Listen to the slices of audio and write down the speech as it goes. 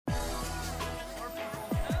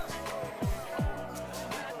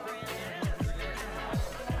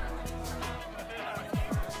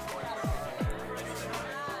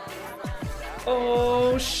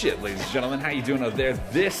Oh shit, ladies and gentlemen, how you doing out there?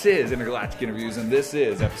 This is Intergalactic Interviews, and this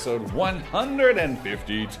is episode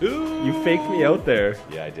 152. You faked me out there.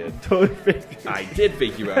 Yeah, I did. Totally faked me. I did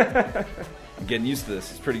fake you out. I'm getting used to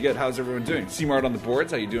this. It's pretty good. How's everyone doing? Seamart on the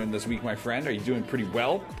boards. How you doing this week, my friend? Are you doing pretty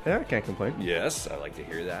well? Yeah, I can't complain. Yes, I like to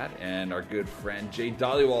hear that. And our good friend Jay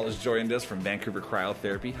Dollywall has joined us from Vancouver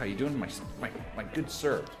Cryotherapy. How you doing, my good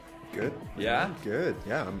sir? Good. Yeah? Good.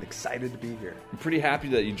 Yeah, I'm excited to be here. I'm pretty happy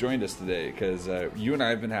that you joined us today because you and I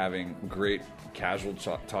have been having great casual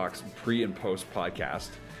talks pre and post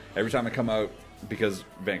podcast. Every time I come out, because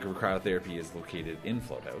Vancouver Cryotherapy is located in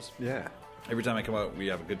Floathouse. Yeah. Every time I come out, we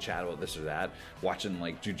have a good chat about this or that, watching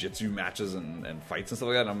like jiu-jitsu matches and fights and stuff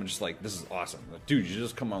like that. And I'm just like, this is awesome. Like, dude, you should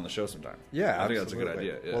just come on the show sometime. Yeah, I think that's a good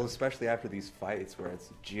idea. Yeah. Well, especially after these fights where it's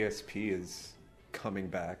GSP is coming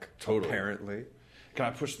back. Totally. Apparently. Can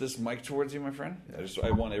I push this mic towards you, my friend?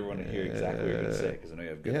 I want everyone to hear exactly what you're going to say because I know you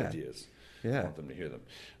have good ideas. Yeah. I want them to hear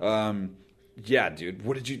them. Yeah, dude.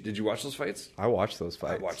 What did you watch those fights? I watched those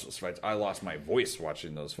fights. I watched those fights. I lost my voice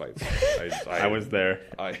watching those fights. I was there.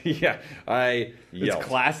 I yelled. It's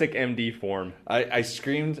classic MD form. I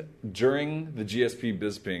screamed during the GSP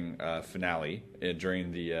Bisping finale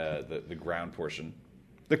during the ground portion.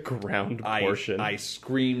 The ground portion. I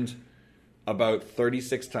screamed about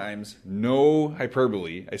 36 times. No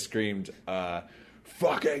hyperbole. I screamed,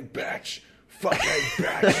 "Fucking bitch! Fucking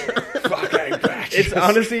bitch! Fucking bitch!" It's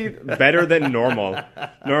honestly better than normal.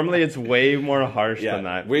 Normally, it's way more harsh than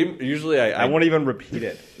that. Usually, I won't even repeat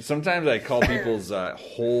it. Sometimes I call people's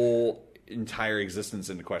whole entire existence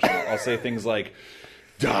into question. I'll say things like,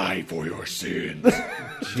 "Die for your sins."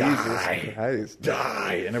 Die. Christ.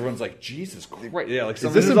 Die. And everyone's like, Jesus Christ. Yeah, like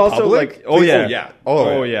this in also public? like, oh yeah, yeah.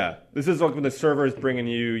 Oh yeah. This is like when the server is bringing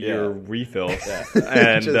you your refills,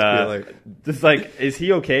 and Just be like- just like, is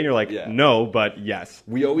he okay? And you're like, Yeah. no, but yes.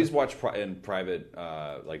 We always watch in private,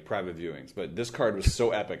 private viewings. But this card was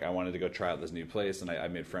so epic. I wanted to go try out this new place, and I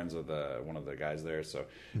made friends with one of the guys there. So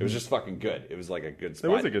it was just fucking good. It was like a good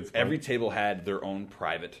spot. was a good spot. Every table had their own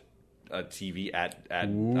private TV at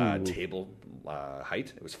table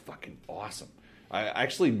height. It was fucking awesome. I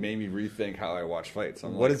actually made me rethink how I watch fights.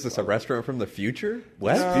 What is this, a restaurant from the future?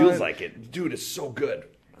 What? This feels like it. Dude, it's so good.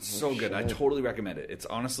 So good. I totally recommend it. It's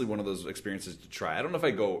honestly one of those experiences to try. I don't know if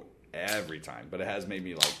I go every time, but it has made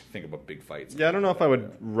me like think about big fights. Yeah, I don't know if I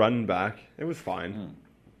would run back. It was fine.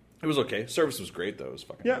 It was okay. Service was great though. It was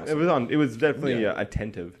fucking Yeah, awesome. it was on. It was definitely Yeah.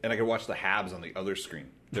 attentive. And I could watch the Habs on the other screen.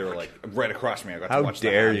 They were like right across me. I got to How watch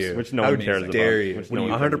dare the Habs. you? Which no How one cares about. dare you? Which no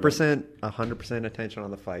one cares 100% attention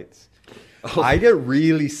on the fights. I get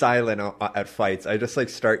really silent at fights. I just like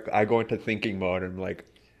I go into thinking mode and I'm like,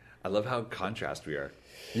 I love how contrast we are.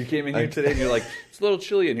 You came in here today and you're like, it's a little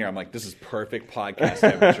chilly in here. I'm like, this is perfect podcast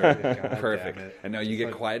temperature. Perfect. damn it. And now you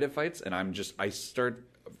get quiet at fights, and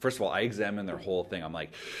first of all, I examine their whole thing. I'm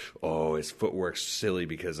like, oh, his footwork's silly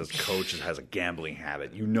because his coach has a gambling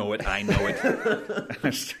habit. You know it. I know it.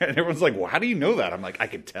 And everyone's like, well, how do you know that? I'm like, I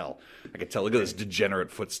could tell. Look at this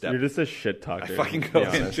degenerate footstep. You're just a shit talker. I fucking to go be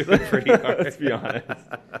honest. into it pretty hard. Let's be honest.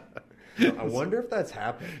 I wonder if that's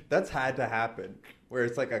happened. That's had to happen. Where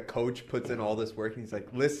it's like a coach puts in all this work and he's like,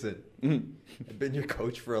 listen, I've been your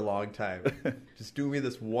coach for a long time. Just do me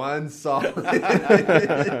this one solid.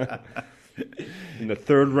 In the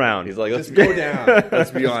third round. He's like, Just go down.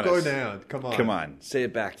 Let's be honest. Go down. Come on. Come on. Say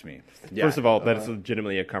it back to me. Yeah, First of all, that is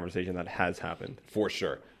legitimately a conversation that has happened. for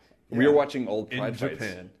sure. We were watching old In Pride fights.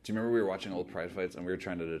 Japan. Do you remember we were watching old Pride fights and we were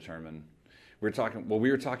trying to determine? We were talking.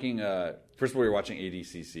 First of all, we were watching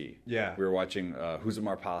ADCC. Yeah. We were watching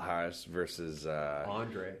Huzamar Palhares versus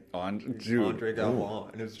Andre dude.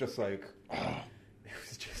 Galvan. And it was just like, it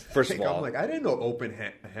was just. First like, of all- I'm like, I didn't know open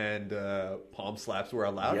hand palm slaps were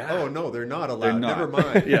allowed. Yeah. Oh no, they're not allowed. They're not. Never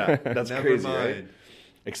mind. Yeah, that's Never crazy, mind. right?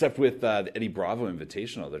 Except with the Eddie Bravo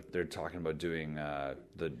Invitational, they're talking about doing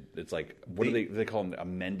it's like what do they call them,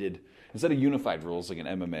 amended instead of unified rules like in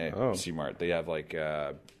MMA. Oh. CMart, they have like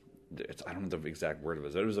I don't know the exact word of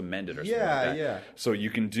it. It was amended or something. Yeah, like that. yeah. So you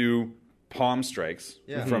can do palm strikes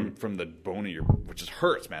Yeah. from the bone of your, which just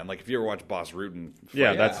hurts, man. Like if you ever watch Boss Rutan,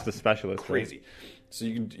 Yeah, fight, that's the specialist. right? crazy. So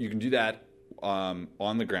you can do that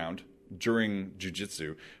on the ground during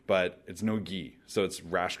jiu-jitsu, but it's no gi, so it's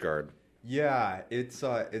rash guard. Yeah, it's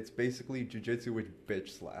basically jujitsu with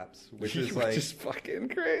bitch slaps, which is like just fucking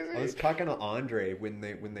crazy. I was talking to Andre when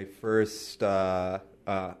they first Andre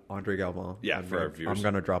Galvan. Yeah, for our viewers. I'm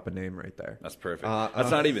gonna drop a name right there. That's perfect.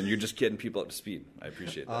 That's not even. You're just getting people up to speed. I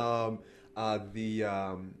appreciate that.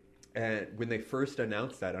 And when they first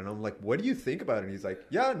announced that, and I'm like, "What do you think about it?" And he's like,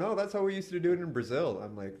 "Yeah, no, that's how we used to do it in Brazil."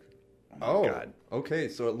 I'm like, Oh, God. okay.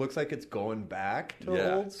 So it looks like it's going back to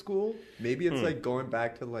Yeah. old school. Maybe it's like going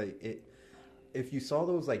back to like it. If you saw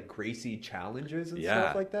those like Gracie challenges and Yeah,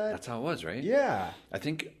 stuff like that. that's how it was, right? Yeah. I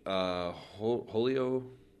think Julio,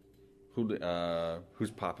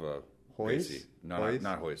 who's Papa Hoyce? Gracie? No, Hoyce?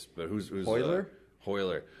 not Hoyce, but who's Hoyler?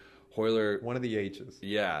 Hoyler. One of the H's.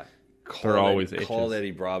 Yeah, They're always called H's.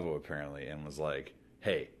 Eddie Bravo apparently and was like,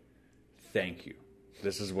 "Hey, thank you.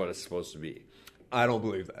 This is what it's supposed to be." I don't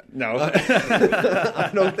believe that. No,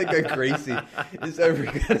 I don't think a Gracie is ever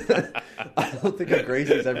gonna. I don't think a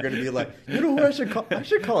Gracie is ever gonna be like, you know who I should call? I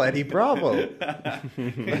should call Eddie Bravo.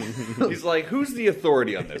 he's like, "Who's the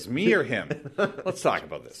authority on this? Me or him? Let's talk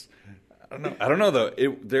about this." I don't know though.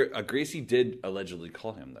 Gracie did allegedly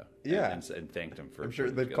call him though. Yeah. and thanked him for. I'm sure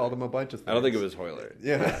putting they've together. called him a bunch of things. I don't think it was Hoyler.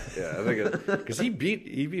 Yeah. Yeah, I think because he beat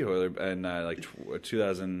Hoyler in like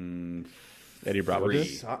 2000. Eddie Bravo did?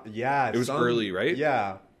 Yeah, It was early, right?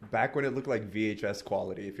 Yeah, back when it looked like VHS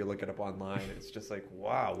quality. If you look it up online, it's just like,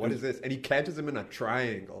 wow, what is this? And he catches him in a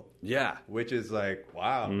triangle, Yeah, which is like,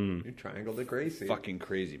 wow, you triangle to Gracie. fucking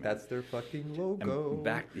crazy, man. That's their fucking logo.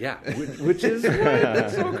 Back, yeah, which is what?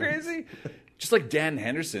 That's so crazy. Just like Dan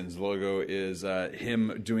Henderson's logo is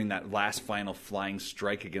him doing that last final flying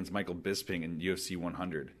strike against Michael Bisping in UFC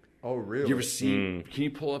 100. Oh, really? You ever see? Can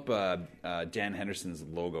you pull up Dan Henderson's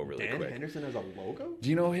logo really Dan quick? Henderson has a logo? Do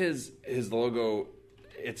you know his logo?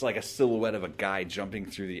 It's like a silhouette of a guy jumping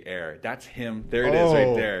through the air. That's him. There it is, right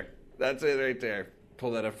Oh. there. That's it, right there.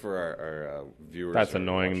 Pull that up for our viewers. That's or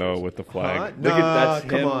annoying watchers. though with the flag. Huh? Look Nah, at- that's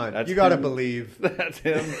come him. on. That's You gotta him. believe. That's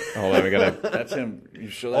him. Hold on, we gotta. That's him. You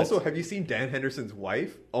show that? Also, have you seen Dan Henderson's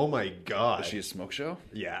wife? Oh my god. Is she a smoke show?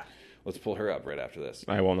 Yeah. Let's pull her up right after this.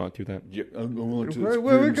 I will not do that.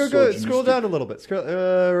 Wait, go. Scroll down a little bit. Scroll,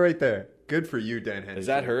 right there. Good for you, Dan Henderson. Is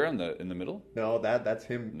that her in the middle? No, that's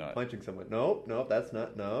him No. punching someone. Nope, that's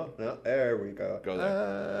not. No. There we go. Go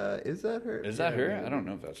there. Is that her? Is that Yeah, her? maybe. I don't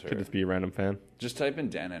know if that's her. Could just be a random fan. Just type in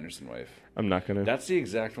Dan Henderson wife. I'm not gonna. That's the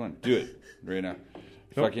exact one. Do it right now.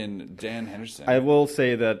 Nope. Fucking Dan Henderson. I will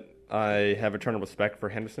say that I have a ton of respect for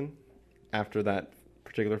Henderson after that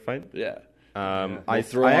particular fight. Yeah. Yeah. I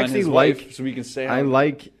Throw I on actually his like. wife so we can say I how-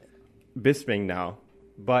 like Bisping now,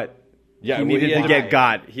 but Yeah, he well, needed he had to to- get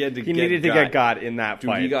got. he had to get needed to got. get got in that Dude,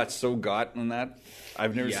 fight. he got so got on that.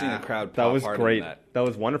 I've never seen Yeah. a crowd pop that was harder great. than That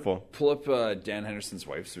was wonderful. Pull up Dan Henderson's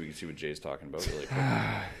wife so we can see what Jay's talking about really quick.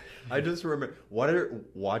 I just remember.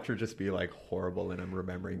 Watch her just be like horrible, and I'm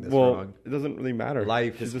remembering this Well, wrong. it doesn't really matter.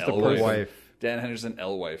 Life She's is just just a a person. wife. Dan Henderson,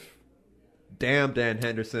 L wife. Damn, Dan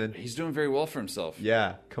Henderson. He's doing very well for himself.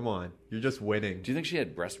 Yeah, come on. You're just winning. Do you think she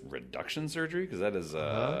had breast reduction surgery? Because that is.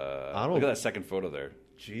 I don't- Look at that second photo there.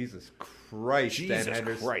 Jesus Christ, Jesus Dan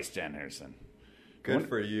Henderson. Christ, Dan Henderson. Good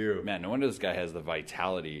for you. Man, no wonder this guy has the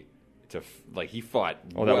vitality to like he fought.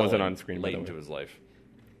 Oh, that well wasn't in- on screen, by late the into way. his life.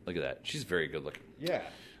 Look at that. She's very good looking. Yeah.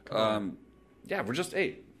 Yeah, we're just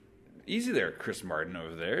easy there, Chris Martin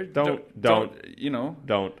over there. Don't. You know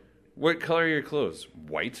Don't. what color are your clothes?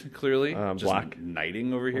 White, clearly. Just black.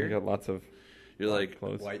 Knighting over We here. got lots of You're like,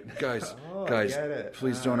 clothes. White. guys, Oh, I guys, get it.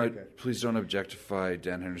 please Okay. please don't objectify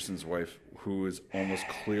Dan Henderson's wife, who is almost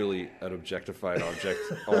clearly an objectified object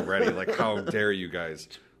already. Like, how dare you guys?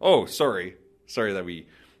 Oh, sorry that we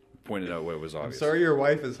pointed out what was I'm obvious. sorry your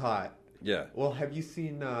wife is hot. Yeah. Well, have you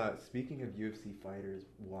seen, speaking of UFC fighters'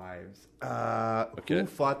 wives, Okay. who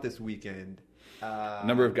fought this weekend?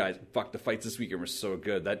 Number of guys. Fuck, the fights this weekend were so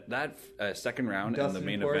good. That second round in Dustin the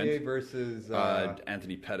main Poirier event. versus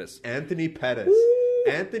Anthony Pettis. Anthony Pettis.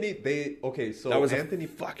 So That was Anthony, a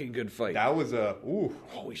fucking good fight. that was a, ooh.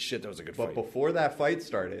 Holy shit, that was a good But fight. before that fight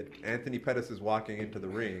started, Anthony Pettis is walking into the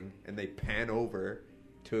ring, and they pan over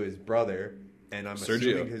to his brother, and I'm Sergio.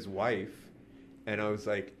 assuming his wife. And I was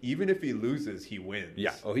like, even if he loses, he wins.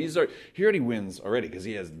 Yeah. Oh, he already wins already because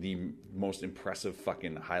he has the most impressive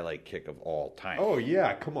fucking highlight kick of all time. Oh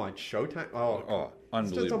yeah, come on, Showtime. Oh, Oh, it's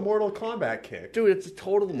just a unbelievable. Mortal Kombat kick. Dude, it's a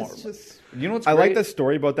total marvel. It's just You know what's I great? like the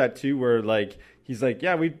story about that too, where like he's like,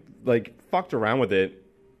 yeah, we like fucked around with it,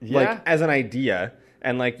 Yeah. like as an idea,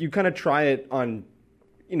 and like you kind of try it on,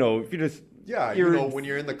 if you just yeah. you're- When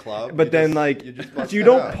you're in the club, but you then just- like you just bust you it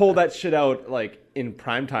don't out. pull that shit out like in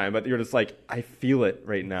prime time, but you're just like, I feel it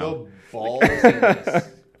right now. the balls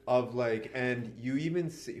of like, and you even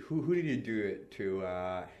see who did you do it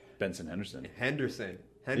to? Benson Henderson. Henderson.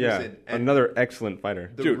 Yeah, And another excellent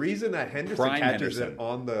fighter. the Dude, reason that Henderson prime catches Henderson.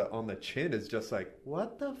 it on the chin is just like,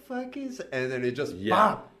 what the fuck is? And then it just Yeah.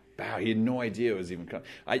 bop. Wow, he had no idea it was even coming.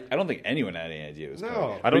 I don't think anyone had any idea it was No.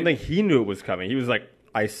 coming. I don't think he knew it was coming. He was like,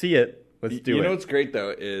 I see it. Let's do You it. know what's great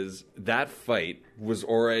though is that fight was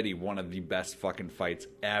already one of the best fucking fights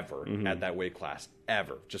ever at that weight class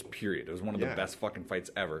ever. Just period. It was one of the best fucking fights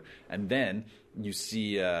ever. And then you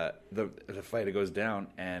see the fight. It goes down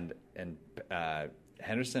and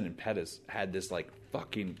Henderson and Pettis had this like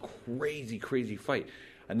fucking crazy fight.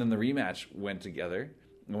 And then the rematch went together.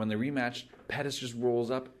 And when they rematched, Pettis just rolls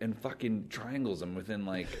up and fucking triangles him within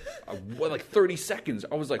like 30 seconds.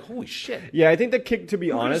 I was like, holy shit. Yeah, I think the kick, to be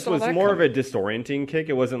Who could've honest, saw was that more of a coming? disorienting kick.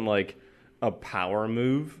 It wasn't like a power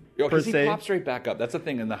move per Because he se. pops right back up. That's the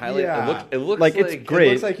thing in the highlight. Yeah. It looks Like, like it's It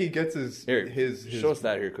great. looks like he gets his Show us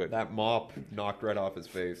that here quick. that mop knocked right off his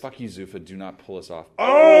face. Fuck you, Zuffa. Do not pull us off.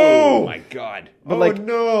 Oh! my god. But Oh, like,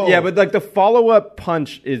 no. Yeah, but like the follow-up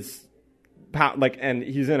punch is, and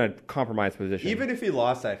he's in a compromised position. Even if he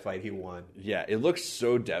lost that fight, he won. Yeah, it looks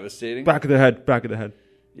so devastating. back of the head.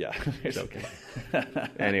 Yeah. Okay.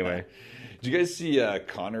 Anyway, Did you guys see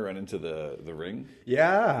Connor run into the ring?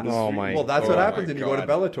 Yeah. Oh, my- Well, that's oh what my happens when you go to God.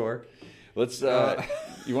 Bellator. Let's.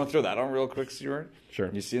 You want to throw that on real quick, Stuart? Sure.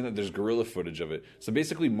 You see that there's guerrilla footage of it. So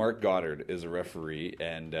basically, Mark Goddard is a referee,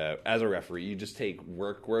 and as a referee, you just take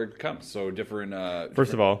work where it comes. So different.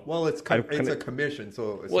 first of all, Well, it's I've it's kinda- a commission,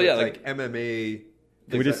 so Well, yeah, it's like- like MMA.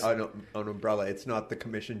 We It's just- an umbrella. It's not the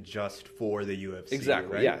commission just for the UFC.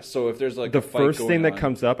 Exactly. Right? Yeah. So if there's like the a fight first going thing that on-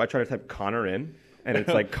 comes up, I try to type Connor in, and it's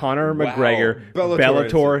like Connor Wow. McGregor Bellator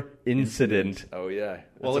Bellator incident. Oh yeah.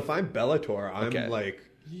 Well, if I'm Bellator, I'm Okay. like,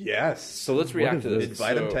 yes. So let's react to is this. this?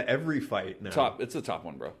 Invite him So- to every fight now. It's the top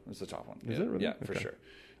one, bro. It's the top one. Is yeah. it really? Yeah, for Okay. sure.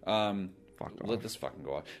 Fuck Let off. this fucking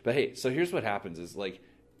go off. But hey, so here's what happens: is like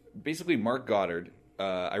basically Mark Goddard.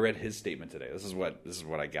 I read his statement today. This is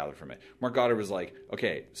what I gathered from it. Mark Goddard was like,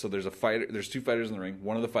 okay, so there's a fighter. There's two fighters in the ring.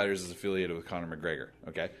 One of the fighters is affiliated with Conor McGregor.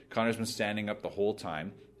 Okay, Conor's been standing up the whole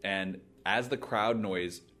time, and as the crowd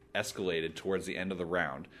noise escalated towards the end of the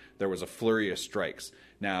round, there was a flurry of strikes.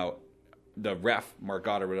 Now, the ref, Mark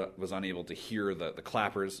Goddard, was unable to hear the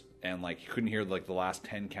clappers, and like he couldn't hear like the last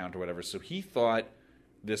 10 count or whatever. So he thought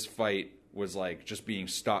this fight was like just being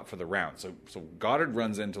stopped for the round. So Goddard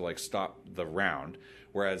runs in to like stop the round,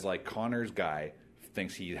 whereas like Conor's guy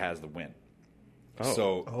thinks he has the win.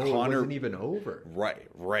 So Oh, it Conor wasn't even over.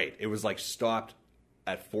 Right. It was like stopped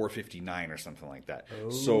at 4:59 or something like that.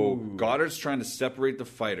 So Goddard's trying to separate the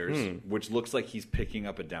fighters, which looks like he's picking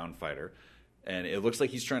up a down fighter. And it looks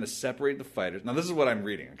like he's trying to separate the fighters. Now, this is what I'm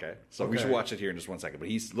reading, okay? So we should Okay. watch it here in just 1 second. But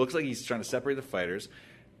he looks like he's trying to separate the fighters.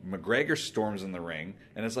 McGregor storms in the ring,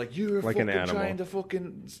 and it's like, you're Like an fucking animal. trying to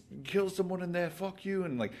fucking kill someone in there, fuck you.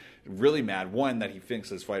 And like, really mad. One, that he thinks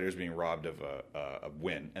his fighter's being robbed of a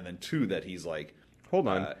win. And then two, that he's like, Hold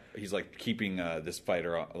on. he's like keeping this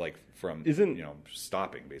fighter like from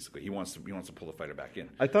stopping. Basically, he wants to pull the fighter back in.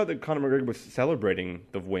 I thought that Conor McGregor was celebrating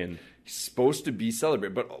the win. He's supposed to be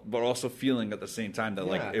celebrated, but also feeling at the same time that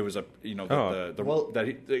like Yeah. it was a it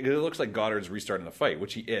looks like Goddard's restarting the fight,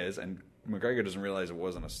 which he is, and McGregor doesn't realize it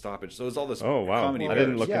wasn't a stoppage. So it's all this Oh, wow. comedy. I didn't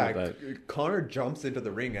errors. look yeah, into that. Connor jumps into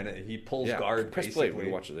the ring and he pulls Yeah, guard. press play. Basically.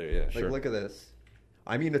 We watch it there. Yeah, Like, sure. look at this.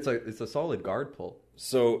 I mean, it's a solid guard pull.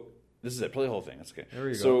 So this is it. Play the whole thing. That's okay. There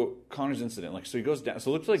you so Connor's incident, like, so he goes down.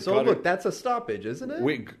 So it looks like So Goddard. look, that's a stoppage, isn't it?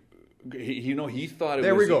 Wait, he thought it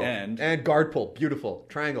there was we go. the end. And guard pull, beautiful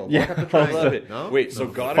triangle. Yeah. Walk up the I triangle. love it. No? Wait, so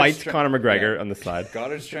Goddard Fights Conor McGregor on the side.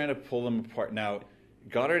 Goddard's trying to pull them apart. Now,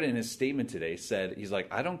 Goddard in his statement today said, he's like,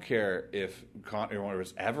 I don't care if Conor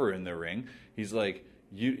was ever in the ring. He's like,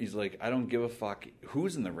 I don't give a fuck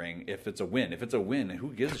who's in the ring if it's a win. If it's a win,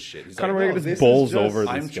 who gives a shit? He's Conor like, McGregor this just is bowls just- over this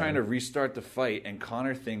I'm guy. trying to restart the fight, and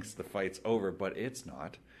Conor thinks the fight's over, but it's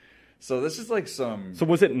not. So this is like So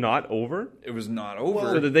was it not over? it was not over.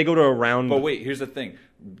 So did they go to a round? But wait, here's the thing.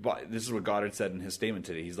 This is what Goddard said in his statement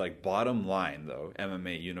today. He's like, bottom line, though,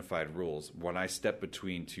 MMA unified rules. When I step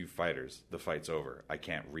between two fighters, the fight's over. I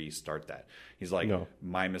can't restart that. He's like, No.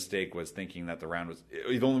 my mistake was thinking that the round was...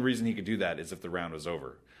 The only reason he could do that is if the round was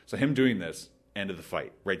over. So him doing this, end of the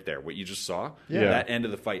fight, right there. What you just saw, Yeah. that end of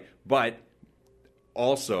the fight. But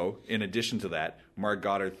also, in addition to that, Mark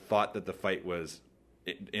Goddard thought that the fight was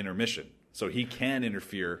intermission. So he can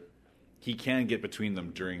interfere. He can get between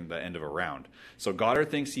them during the end of a round. So Goddard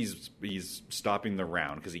thinks he's stopping the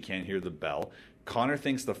round because he can't hear the bell. Conor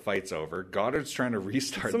thinks the fight's over. Goddard's trying to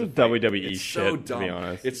restart Some the fight. WWE It's shit, so to dumb. be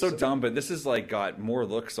honest. It's so dumb, but this is like got more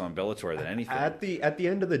looks on Bellator than anything. At the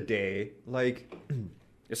end of the day, like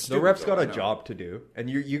It's The stupid, ref's though, got I a know. job to do, and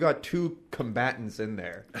you got two combatants in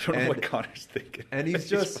there. I don't know and, what Connor's thinking. and he's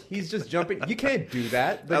just jumping. You can't do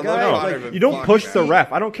that. The I love guy, Connor, like, but You don't fuck push that. the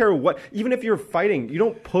ref. I don't care what. Even if you're fighting, you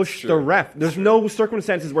don't push the Sure. ref. There's no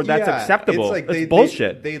circumstances where that's yeah, acceptable. It's like That's they,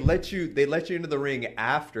 bullshit. They let you into the ring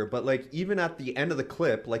after, but like even at the end of the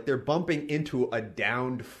clip, like they're bumping into a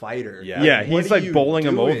downed fighter. Yeah. yeah, What he's are like you bowling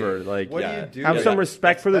him doing? over. Like, What Yeah. are you doing? have some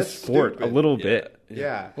respect for the That's sport stupid. a little Yeah. bit.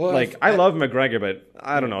 Yeah. Well, Like, I love McGregor, but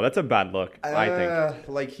I don't know. That's a bad look. I think.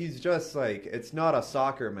 Like he's just like it's not a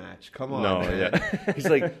soccer match. Come on, No, man. yeah. He's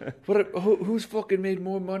like, who's fucking made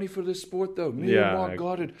more money for this sport though? Me Yeah, or Mark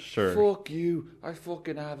Goddard? sure. Fuck you. I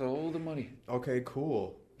fucking have all the money. Okay,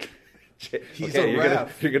 cool. He's Okay, a you're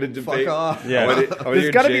ref. Gonna debate. Fuck off. Yeah, I wanna hear there's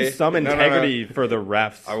got to Jay- be some No, no, no. integrity for the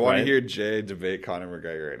refs. I want right? to hear Jay debate Conor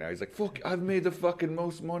McGregor right now. He's like, fuck, I've made the fucking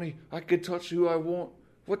most money. I could touch who I want.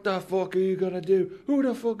 What the fuck are you gonna do? Who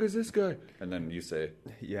the fuck is this guy? And then you say,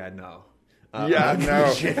 Yeah, no. yeah,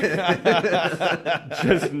 no.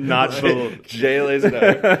 just not the. Jay lays it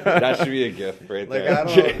out. That should be a gift right Like, there. I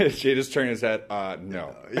don't- Jay just turned his head.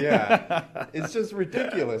 No. Yeah. It's just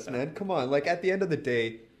ridiculous, man. Come on. Like at the end of the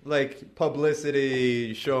day, like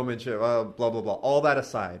publicity, showmanship, blah blah blah. All that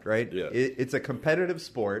aside, right? Yeah. It's a competitive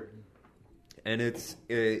sport, and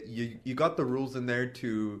you got the rules in there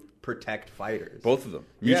to protect fighters. Both of them.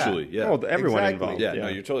 Yeah. Mutually, yeah. Oh, everyone Exactly. involved. yeah, no,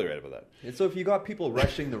 you're totally right about that. And so if you got people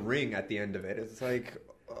rushing the ring at the end of it, it's like,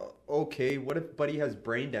 okay, what if Buddy has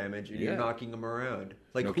brain damage and Yeah. you're knocking him around?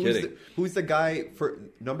 Like No who's kidding. who's the guy for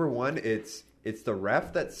number one? It's the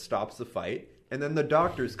ref that stops the fight, and then the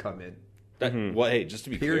doctors come in. That, Well, hey, just to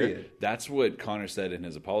be clear, Period. that's what Connor said in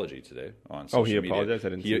his apology today on Oh, social he media. apologized? I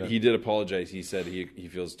didn't see that. He did apologize. He said he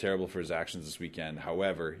feels terrible for his actions this weekend.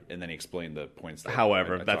 However, and then he explained the points. That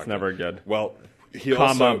However, I that's talked never about. good. Well, he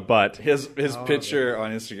Comma, also, but. his picture on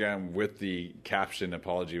Instagram with the caption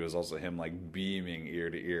apology was also him like beaming ear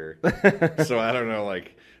to ear. So I don't know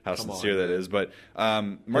like how sincere that is, but Mark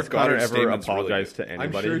Has Connor Goddard's ever statement's really apologized good. to I'm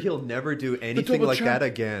anybody? sure he'll never do anything double like champ. that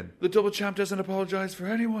again. The double champ doesn't apologize for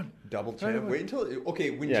anyone. Double champ. Wait until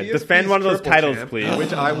when Yeah, GSP's defend one of those triple titles, champ, please.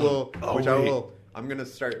 Which I will. wait. I'm gonna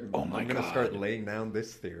start. Oh my I'm gonna God. start laying down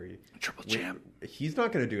this theory. Triple champ. He's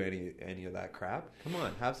not gonna do any of that crap. Come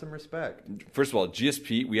on, have some respect. First of all,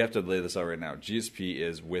 GSP, we have to lay this out right now. GSP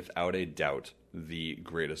is without a doubt the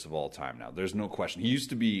greatest of all time now. There's no question. He used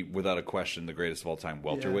to be, without a question, the greatest of all time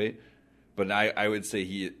welterweight. But I would say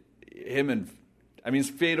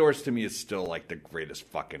Fedor's to me is still like the greatest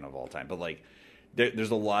fucking of all time. But like,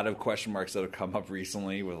 there's a lot of question marks that have come up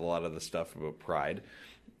recently with a lot of the stuff about Pride.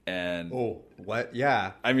 And Oh, what?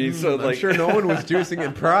 Yeah. I mean, so I'm like, sure no one was juicing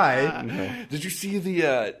in Pride. Did you see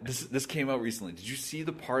the this came out recently? Did you see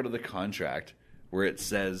the part of the contract where it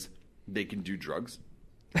says they can do drugs?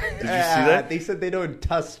 Did you see that? They said they don't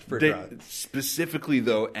test for They, drugs. specifically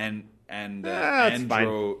though, and That's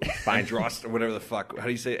fine. Andros, or whatever the fuck. How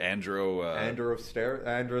do you say Andro?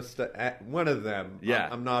 One of them. Yeah.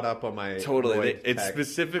 I'm not up on my Totally. Lloyd It text.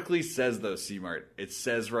 specifically says though, C-Mart. It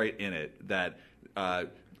says right in it that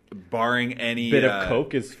barring any Bit of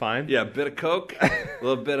coke is fine. yeah, a bit of coke, a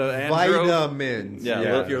little bit of Andro. Vitamins. Yeah,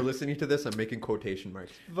 Yeah, look- if you're listening to this, I'm making quotation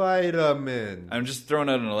marks. Vitamins. I'm just throwing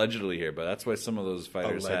out an allegedly here, but that's why some of those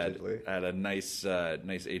fighters Allegedly. had a nice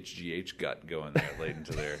HGH gut going there late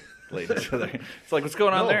into their. It's like, what's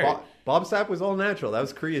going on No, there? Bob Sapp was all natural. That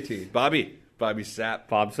was creatine. Bobby Sapp.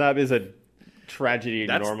 Bob Sapp is a tragedy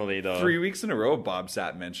That's normally, though. 3 weeks in a row Bob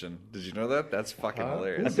Sapp mentioned. Did you know that? That's fucking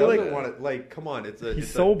hilarious. Who feel like- doesn't want to, like, come on, it's a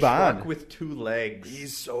so bad. truck with two legs.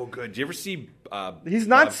 He's so good. Do you ever see? He's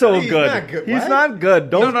not Bob so Sapp? He's good. not good. He's What? not good.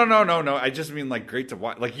 Don't. No. I just mean like great to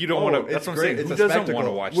watch. Like you don't Oh, want to. That's it's what I'm great. saying. It's Who a doesn't want to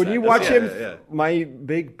spectacle. watch When that? you watch That's- him, yeah. my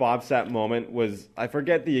big Bob Sapp moment was, I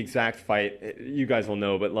forget the exact fight. You guys will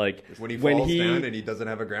know, but like When he falls down and he doesn't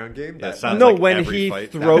have a ground game. Yeah, That, sounds no, like when every he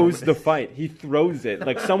fight. throws the fight, he throws it.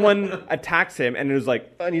 Like someone attacks him, and it was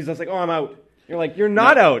like, and he's just like, "Oh, I'm out." You're like, "You're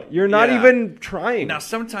not No. out. You're not Yeah. even trying." Now,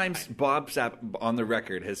 sometimes Bob Sapp on the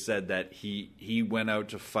record has said that he went out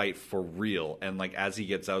to fight for real, and like as he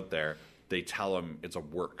gets out there, they tell him it's a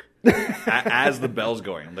work. As the bell's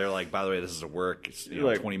going, they're like, "By the way, this is a work. It's You're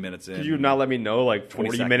like, 20 minutes in." Could you not let me know like 20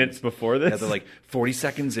 40 seconds. minutes before this? Yeah, they're like 40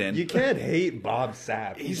 seconds in. you can't hate Bob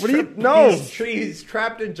Sapp. What do you? No, He's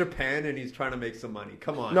trapped in Japan and he's trying to make some money.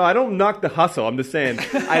 Come on. no, I don't knock the hustle. I'm just saying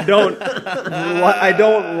I don't. I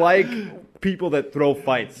don't like people that throw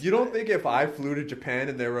fights. You don't think if I flew to Japan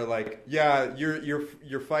and they were like, "Yeah,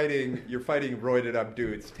 you're fighting roided up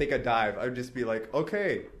dudes. Take a dive." I'd just be like,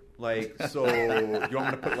 "Okay, Like, so you want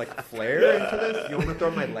me to put like flair into this? You want me to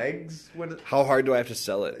throw my legs when? How hard do I have to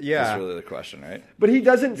sell it? Yeah. That's really the question, right? But he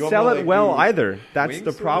doesn't You want sell me it to, like, well do either. That's wings the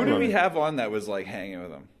or- Who did problem. we have on that was like hanging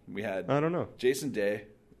with him? We had I don't know. Jason Day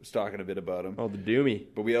was talking a bit about him, Oh, the Doomy.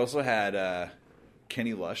 but we also had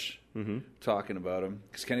Kenny Lush talking about him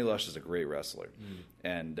because Kenny Lush is a great wrestler,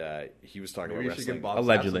 and he was talking Maybe you about should give wrestling. Bob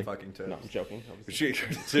Allegedly. Sapp some fucking tips. No, I'm joking.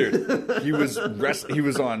 Dude, he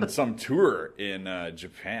was on some tour in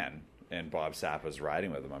Japan, and Bob Sapp was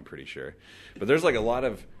riding with him. I'm pretty sure, but there's like a lot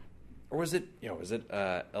of, or was it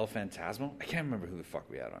El Fantasmo? I can't remember who the fuck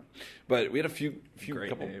we had on, but we had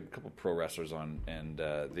a couple pro wrestlers on, and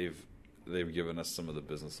they've given us some of the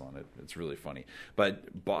business on it. It's really funny.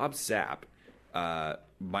 But Bob Sapp,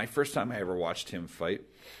 my first time I ever watched him fight.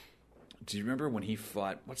 Do you remember when he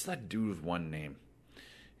fought? What's that dude with one name?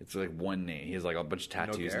 It's like one name. He has like a bunch of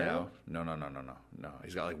tattoos Nogueira? now. No.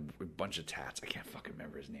 He's got like a bunch of tats. I can't fucking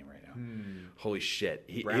remember his name right now. Holy shit.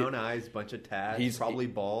 Brown eyes, bunch of tats. He's probably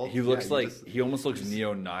bald. He looks Yeah, you like just- he almost looks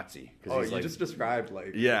neo-Nazi. Oh, he's you like, just described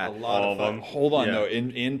like Yeah. a lot All of of fun. them. hold on Yeah. though.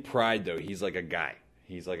 In Pride though, he's like a guy.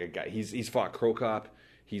 He's fought Crow Cop.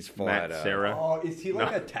 He's fought Matt Serra. Oh, is he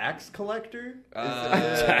like a tax collector?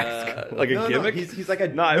 like a No, gimmick. he's like a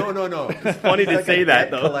No, no. It's funny to like say a that,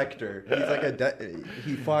 debt though. collector. He's like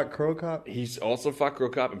he fought Crow Cop. He's also fought Crow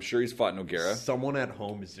Cop. I'm sure he's fought Nogueira. Someone at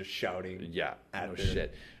home is just shouting. Yeah, At no their-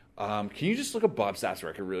 shit. Can you just look at Bob Sapp's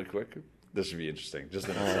record really quick? This should be interesting, just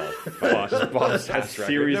in itself. Fuck. Just Bob A Sapp's record.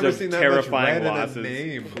 series Never of seen that terrifying much red losses. in a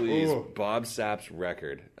name. Please, Ooh. Bob Sapp's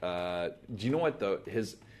record. Do you know what though?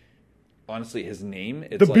 Honestly, his name.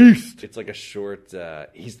 It's The like, Beast. It's like a short.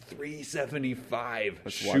 He's 375.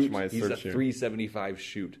 Let's shoot. watch my He's a search here. 375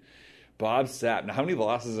 shoot. Bob Sapp. Now, how many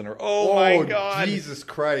losses in a row? Oh my god! Jesus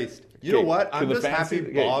Christ! You Okay, know what? can I'm the just fans happy see-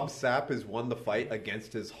 okay. Bob Sapp has won the fight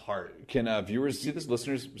against his heart. Can viewers see this?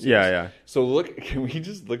 Listeners? See Yeah, this? yeah. So look. Can we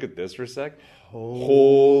just look at this for a sec?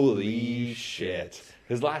 Holy shit!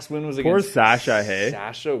 His last win was Poor against Sasha, hey?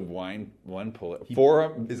 Sasha won pull it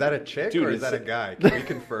for Is that a chick Dude, or is it's- that a guy? Can we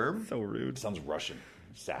confirm? So rude. sounds Russian.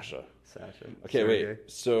 Sasha. Sasha. Okay, Sergey. wait.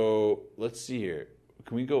 So let's see here.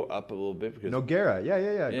 Can we go up a little bit because Nogueira. Yeah.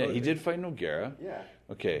 yeah, Go he ahead. did fight Nogueira. Yeah.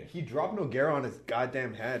 Okay. He dropped Nogueira on his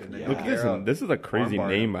goddamn head. And then Look at this. Nogueira This is a crazy armbarred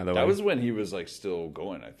name, him. by the way. That was when he was like still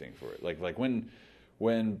going, I think, for it. Like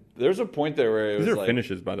when there's a point there where it These was are like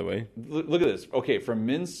finishes, by the way. look at this. Okay, from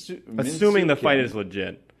Assuming the fight Kim- is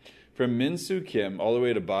legit. from Min Soo Kim all the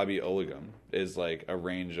way to Bobby Olegum is like a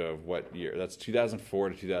range of what year? That's 2004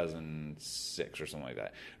 to 2006 or something like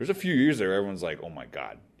that. There's a few years there everyone's like, "Oh my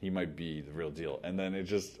god, he might be the real deal." And then it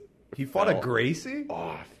just He fought fell a Gracie?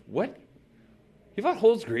 off. What? He fought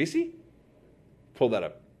Holds Gracie? Pull that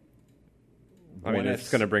up. I mean, One it's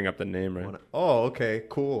S- going to bring up the name, right? Oh, okay,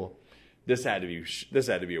 cool. This had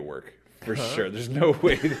to be a work for sure. There's no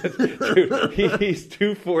way that dude, he's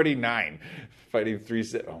 249 fighting 3.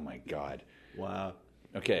 Oh my god. Wow.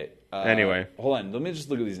 Okay. Anyway. hold on. Let me just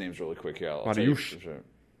look at these names really quick here. I'll tell you for Mariusz. sure.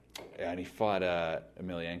 Yeah, and he fought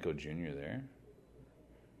Emelianenko Jr. there.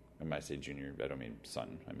 I might say junior, but I don't mean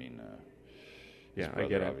son. I mean his Yeah, I brother,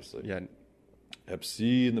 get it. obviously. Yeah,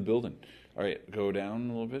 FC in the building. All right, go down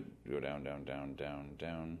a little bit. Go down, down, down, down,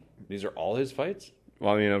 down. These are all his fights?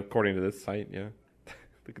 well, I mean, according to this site, yeah.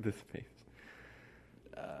 Look at this face.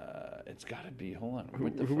 It's got to be. Hold on. Who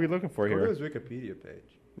What the are we fuck? looking for Go to here? his Wikipedia page.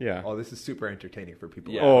 Yeah. Oh, this is super entertaining for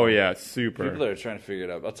people. Yeah. Oh, yeah, super. People that are trying to figure it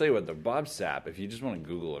out. I'll tell you what, the Bob Sapp, if you just want to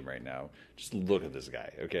Google him right now, just look at this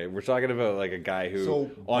guy, okay? We're talking about like a guy who,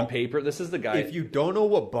 So, on paper, this is the guy. If you don't know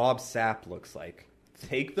what Bob Sapp looks like,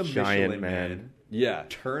 take the Giant Michelin man. Man, yeah.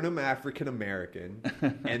 turn him African American,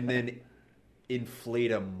 and then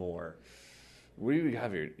inflate him more, What do we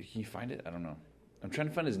have here? Can you find it? I don't know. I'm trying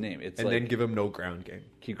to find his name. It's and like, then give him no ground game.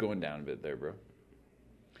 keep going down a bit there, bro.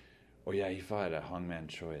 Oh, yeah, he fought Hongman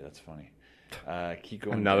Choi. That's funny. Keep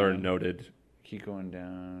going Another down. noted. Keep going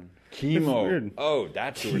down. Chemo. weird. Oh,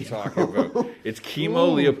 that's who we're talking about. It's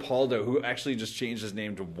Chemo Leopoldo, who actually just changed his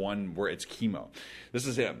name to one word. It's Chemo. This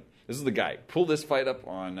is him. This is the guy. Pull this fight up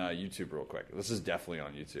on YouTube real quick. This is definitely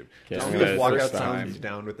on YouTube. Okay, This I'm was gonna the Walkout first sounds time. he's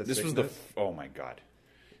down with the This was sickness. oh my god.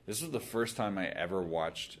 This was the first time I ever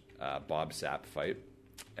watched Bob Sapp fight,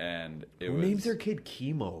 and it Who was names their kid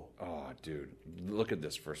Chemo? oh dude, look at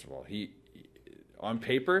this. First of all, he on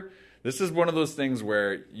paper, this is one of those things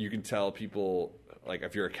where you can tell people like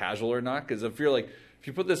if you're a casual or not. Because if you're like if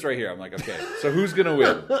you put this right here, I'm like, okay, so who's gonna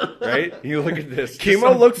win, right? You look at this.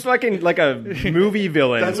 Kimo looks like a movie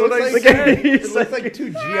villain. That's what I said. It looks like two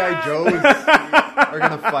G.I. Joes are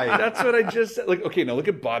going to fight. That's what I just said. Like, okay, now look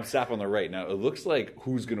at Bob Sapp on the right. Now it looks like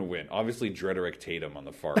who's gonna win? Obviously, Drederick Tatum on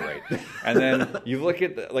the far right, and then you look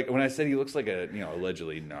at like when I said he looks like a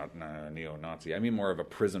allegedly not neo-Nazi. I mean more of a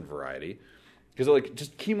prison variety. Because like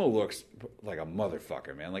just Kimo looks like a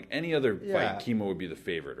motherfucker, man. Like any other fight, Kimo would be the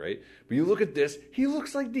favorite, right? But you look at this, he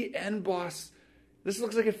looks like the end boss. This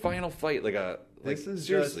looks like a final fight,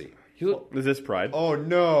 seriously. Is this Pride? Oh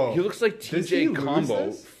no! He looks like Does he TJ lose Combo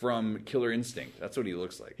this? from Killer Instinct. That's what he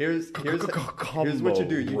looks like. Here's what you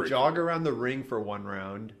do. You jog around the ring for one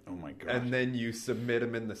round. Oh my god! And then you submit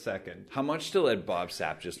him in the second. How much to let Bob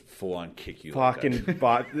Sapp just full on kick you? Fucking like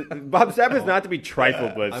Bob Sapp is not to be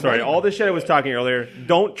trifled with. Sorry, all the shit I was talking earlier.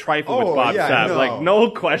 Don't trifle with Bob Sapp. No. Like no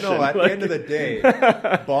question. No, at the end of the day,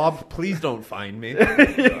 Bob, please don't find me.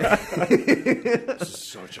 This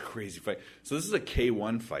is such a crazy fight. So this is a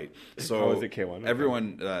K1 fight. So is it K1?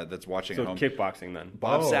 Everyone that's watching So at home, kickboxing then.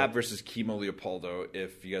 Bob Sapp versus Kimo Leopoldo.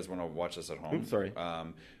 If you guys want to watch this at home, Oops, sorry.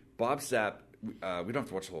 Bob Sapp. We don't have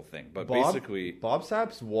to watch the whole thing, but Bob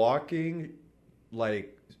Sapp's walking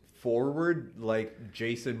like forward like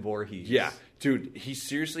Jason Voorhees. yeah, dude, he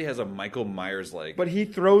seriously has a Michael Myers like. But he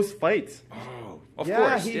throws fights. Oh, of yeah,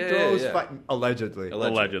 course, he yeah, throws yeah. fight allegedly.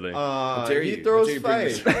 Allegedly. How dare He you? throws How dare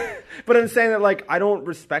you bring fight. But I'm saying that like I don't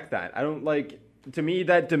respect that. I don't like. To me,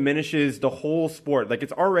 that diminishes the whole sport. Like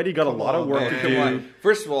it's already got a lot of work man. to Come do. on.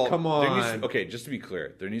 First of all, Come there needs on. okay, just to be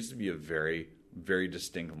clear, there needs to be a very, very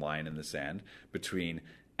distinct line in the sand between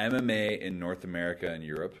MMA in North America and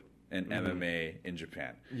Europe and MMA in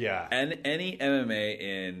Japan. Yeah. And any MMA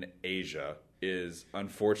in Asia is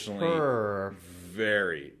unfortunately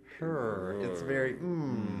very It's very.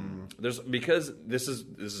 there's because this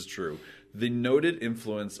is true. The noted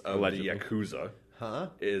influence of Allegedly. the Yakuza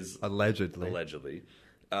is Allegedly.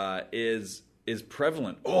 is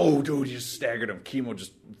prevalent. Oh, dude, he just staggered him. Kimo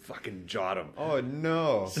just fucking jawed him. Oh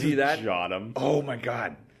no! See that? Jawed him. Oh my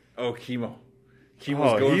god. Oh, Kimo.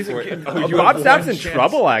 Kimo's Oh, going he's for it. Bob have Sapp's one in chance.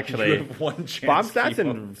 trouble, actually. You have one chance. Bob Sapp's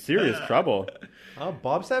Kimo. in serious trouble. Oh,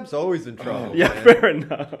 Bob Sapp's always in trouble. Yeah, man. fair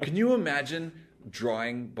enough. Can you imagine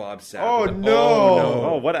drawing Bob Sapp? Oh, with a- no.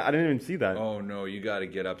 Oh, what? I didn't even see that. Oh no, you got to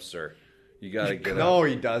get up, sir. You got to get up. No,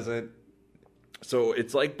 he doesn't. So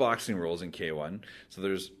it's like boxing rules in K1. So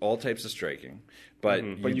there's all types of striking, but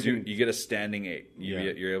you get a standing 8.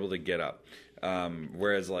 You're able to get up.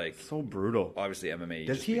 Whereas like So brutal. obviously MMA. you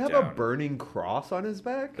Does just he be have down. a burning cross on his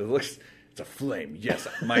back? It looks. It's a flame. Yes,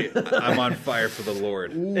 I'm on fire for the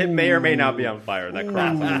Lord. It may or may not be on fire. That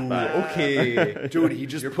cross on his back. Okay. Dude, he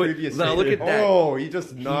just Your put. previous Now look at statement. that. Oh, he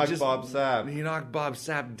just knocked Bob Sapp. He knocked Bob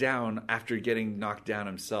Sapp down after getting knocked down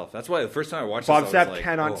himself. That's why the first time I watched Bob this, I was Sapp like,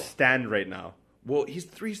 cannot oh. stand right now. Well, he's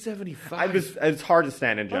 375. It's hard to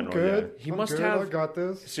stand in general. Good. He I'm must good. have- I got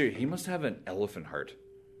this. Seriously, he must have an elephant heart.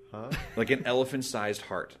 Like an elephant-sized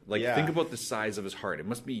heart. Like Yeah. think about the size of his heart. It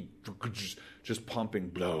must be just pumping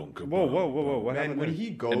blood. Yeah. Whoa! What Man, happened when there? he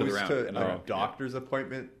goes End of the round, to end of the a round, doctor's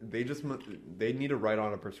appointment, they need to write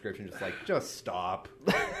on a prescription just stop.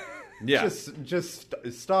 Yeah. Just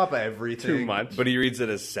stop everything. Too much. But he reads it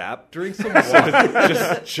as sap. Drink some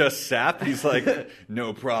water. just sap. He's like,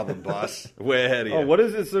 no problem, boss. Way ahead of you. Oh, what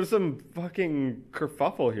is this? There's some fucking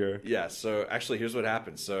kerfuffle here. Yeah, so actually, here's what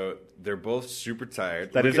happened. So they're both super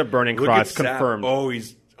tired. That Look is a burning look cross, at Sap. confirmed.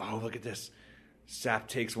 Oh, look at this. Sap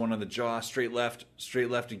takes one on the jaw, straight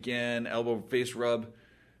left again, elbow face rub.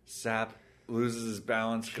 Sap loses his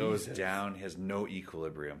balance, goes down, he has no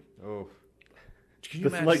equilibrium. Oh, Can you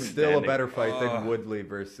This imagine? like still a standing. better fight than Woodley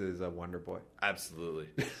versus Wonder Boy. Absolutely.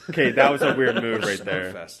 Okay, that was a weird move right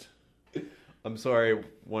there. Snowfest. I'm sorry,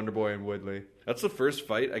 Wonder Boy and Woodley. That's the first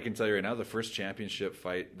fight, I can tell you right now, the first championship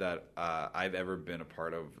fight that I've ever been a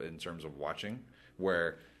part of in terms of watching,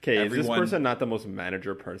 where Okay, is this everyone, person not the most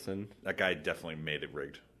manager person? that guy definitely made it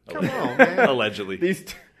rigged. Come on, man. Allegedly. These.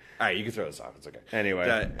 All right, you can throw this off. It's okay. Anyway.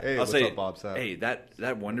 Hey, I'll what's say, up, Bob Sapp? hey,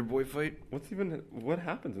 that Wonder Boy fight, What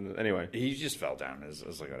happens in this? Anyway. he just fell down. It was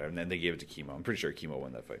like whatever. And then they gave it to Kimo. I'm pretty sure Kimo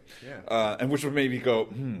won that fight. Yeah. And which would make me go,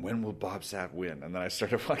 when will Bob Sapp win? And then I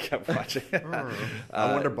kept watching.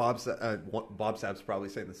 I wonder Bob Sapp's probably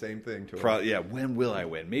saying the same thing to him. Yeah, when will I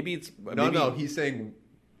win? Maybe it's No, he's saying,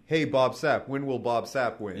 "Hey, Bob Sapp, when will Bob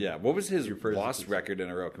Sapp win?" Yeah, what was his first loss record in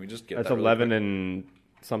a row? Can we just get That's that really 11 quick? and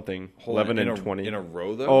something. Hold on, 11 in and a, 20. in a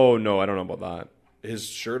row though. Oh, no, I don't know about His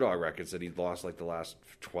Sherdog record said he'd lost like the last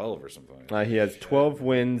 12 or something. Like that. that. He has 12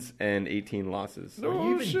 wins and 18 losses. What do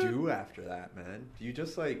you even shit. do after that, man? Do you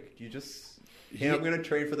just hey, I'm gonna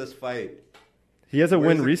train for this fight? He has a What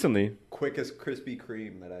win is it? recently. Quickest Krispy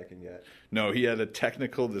Kreme that I can get. No, he had a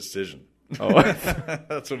technical decision. Oh,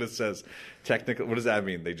 That's what it says. Technical. What does that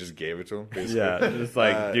mean? They just gave it to him. Basically? yeah. It's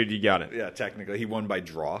like, dude, you got it. Yeah, technically, he won by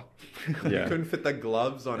draw. He Yeah. couldn't fit the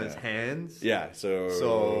gloves on his hands. Yeah.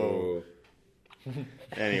 So-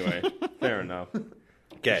 Anyway, fair enough. We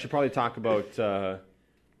Okay. should probably talk about.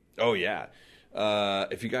 Oh yeah.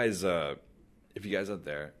 If you guys out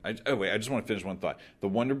there, I just want to finish one thought. The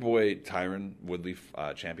Wonder Boy Tyron Woodley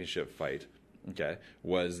championship fight, okay,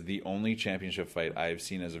 was the only championship fight I've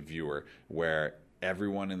seen as a viewer where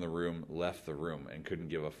everyone in the room left the room and couldn't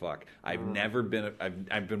give a fuck. I've never been.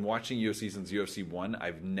 I've been watching UFC since UFC 1.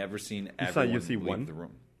 I've never seen saw everyone UFC leave 1? the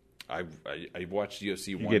room. I watched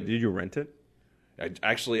UFC 1. Did you rent it?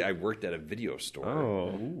 I worked at a video store. Oh.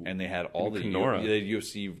 And they had all the Kenora. they had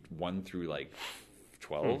UFC 1 through like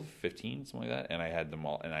 12, 15, something like that. And I had them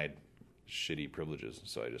all, and I had shitty privileges,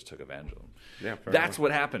 so I just took advantage of them. Yeah, fair That's enough.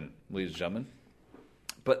 what happened, ladies and gentlemen.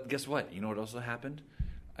 But guess what? You know what also happened?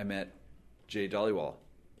 I met Jay Dollywall.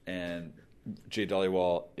 And Jay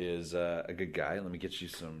Dollywall is a good guy. Let me get you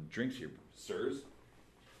some drinks here, sirs.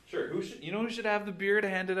 Sure. Who should have the beer to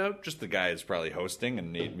hand it out? Just the guy who's probably hosting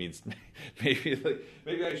and needs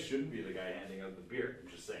maybe I shouldn't be the guy handing out the beer. I'm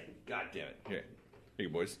just saying. God damn it. Here you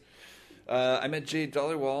boys. I met Jay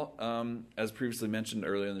Dollywall, as previously mentioned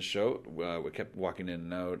earlier in the show. We kept walking in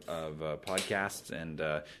and out of podcasts and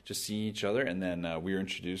just seeing each other. And then we were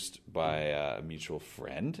introduced by a mutual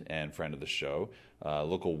friend and friend of the show,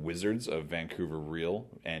 local wizards of Vancouver Real,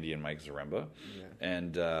 Andy and Mike Zaremba. Yeah.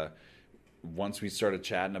 And once we started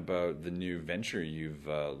chatting about the new venture you've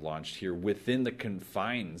launched here within the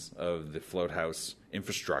confines of the Float House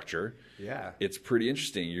infrastructure, Yeah. it's pretty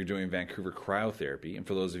interesting. You're doing Vancouver cryotherapy. And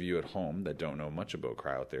for those of you at home that don't know much about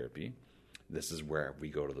cryotherapy, this is where we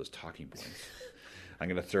go to those talking points. I'm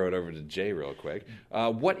going to throw it over to Jay real quick.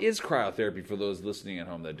 What is cryotherapy for those listening at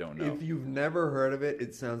home that don't know? If you've never heard of it,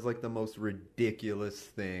 it sounds like the most ridiculous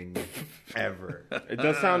thing ever. It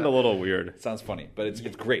does sound a little weird. It sounds funny, but it's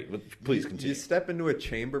great. Please continue. You step into a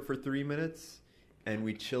chamber for 3 minutes, and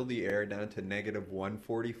we chill the air down to negative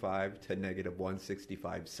 145 to negative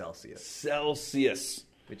 165 Celsius, Celsius.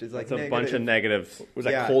 which is like It's a bunch of negatives. Was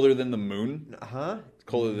that Yeah. colder than the moon? Huh?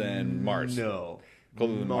 Colder than Mars? No.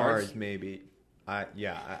 Colder than Mars? maybe. I You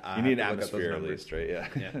need an have to look up those atmosphere at numbers. least, right?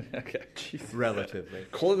 Yeah. Okay. Relatively.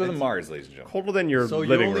 Colder than Mars, ladies and gentlemen. Colder than your So you're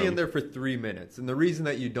living only room. in there for 3 minutes, and the reason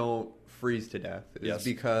that you don't freeze to death is Yes.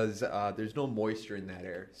 because there's no moisture in that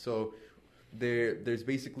air. So there's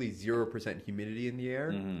basically 0% humidity in the air,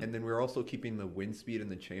 and then we're also keeping the wind speed in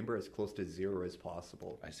the chamber as close to 0 as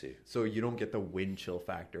possible. I see. So you don't get the wind chill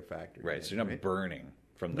factor. Right, so you're not burning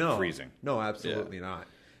from the no, freezing. No, absolutely not.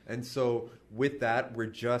 And so with that, we're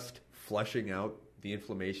just flushing out the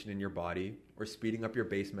inflammation in your body. We're speeding up your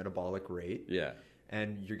base metabolic rate. Yeah.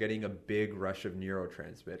 And you're getting a big rush of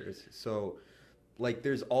neurotransmitters. So, like,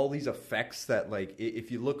 there's all these effects that, like,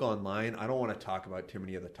 if you look online, I don't want to talk about too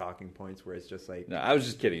many of the talking points where it's just like, No, I was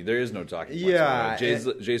just kidding. There is no talking points. Yeah,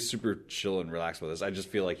 Jay's super chill and relaxed with us. I just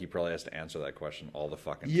feel like he probably has to answer that question all the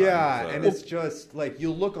fucking time. yeah, so- and it's just like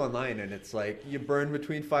you'll look online and it's like you burn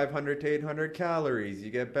between 500 to 800 calories,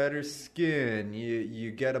 you get better skin,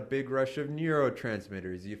 you get a big rush of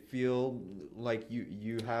neurotransmitters, you feel like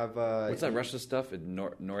you have What's that rush of stuff?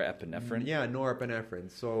 Norepinephrine? Yeah,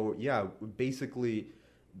 norepinephrine. So yeah, basically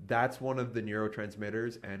that's one of the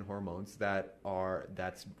neurotransmitters and hormones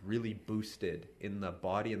that's really boosted in the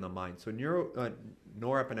body and the mind. So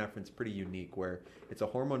norepinephrine is pretty unique, where it's a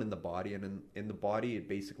hormone in the body, and in the body it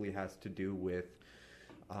basically has to do with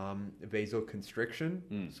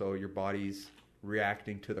vasoconstriction. So your body's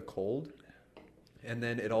reacting to the cold, and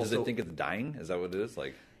then it also Does it think it's dying? Is that what it is?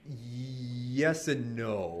 Like, yes and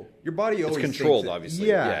no. Your body it's always controlled, thinks it- obviously.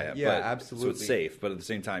 Yeah, but- absolutely. So it's safe, but at the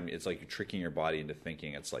same time, it's like you're tricking your body into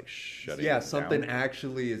thinking it's like shutting Yeah, it something down.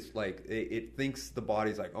 actually is like it thinks the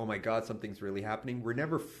body's like, oh my god, something's really happening. We're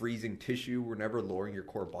never freezing tissue. We're never lowering your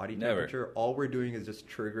core body Never. temperature. All we're doing is just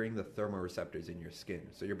triggering the thermoreceptors in your skin.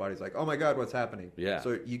 So your body's like, oh my god, what's happening? Yeah.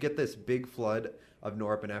 So you get this big flood of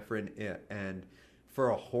norepinephrine, and for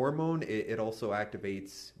a hormone, it also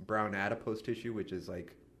activates brown adipose tissue, which is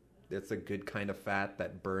like, it's a good kind of fat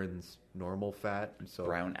that burns normal fat. So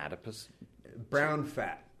Brown adipose? brown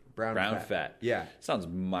fat. Brown fat. Yeah. Sounds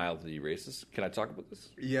mildly racist. Can I talk about this?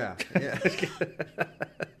 Yeah. Yeah.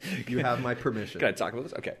 You have my permission. Can I talk about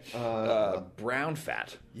this? Okay. Brown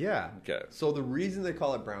fat. Yeah. Okay. So the reason they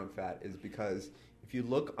call it brown fat is because if you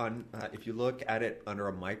look at it under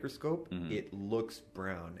a microscope, it looks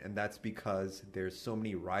brown, and that's because there's so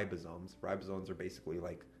many ribosomes. Ribosomes are basically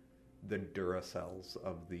like the Duracells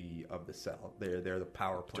of the cell. They're the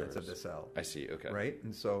power plants of the cell. I see. Okay. Right?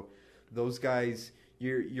 And so those guys,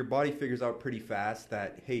 your body figures out pretty fast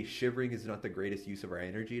that, hey, shivering is not the greatest use of our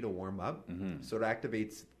energy to warm up. Mm-hmm. So it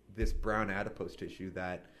activates this brown adipose tissue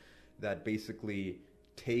that basically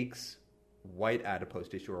takes white adipose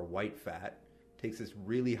tissue or white fat, takes this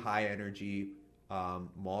really high energy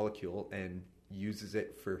molecule and uses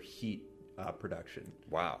it for heat production.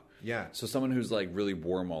 Wow. Yeah. So someone who's like really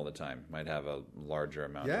warm all the time might have a larger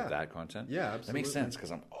amount Yeah. of that content. Yeah, That makes absolutely. sense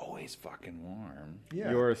because I'm always fucking warm. Yeah.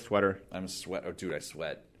 You're a sweater. I'm sweat. Oh, dude, I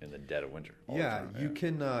sweat in the dead of winter. all the Yeah,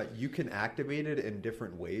 time, you can activate it in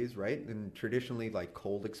different ways, right? And traditionally, like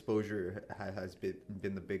cold exposure has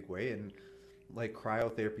been the big way, and like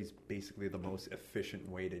cryotherapy is basically the most efficient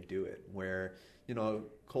way to do it. Where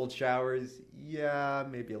cold showers, yeah,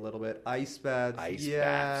 maybe a little bit. Ice baths, Ice yeah,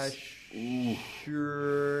 baths.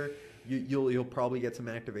 sure. You'll probably get some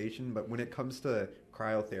activation, but when it comes to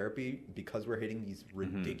cryotherapy, because we're hitting these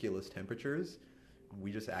ridiculous temperatures,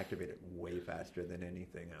 we just activate it way faster than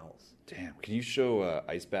anything else. Damn. Can you show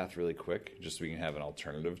ice bath really quick, just so we can have an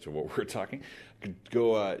alternative to what we're talking? Could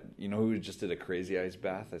go. You know who just did a crazy ice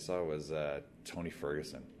bath? I saw was Tony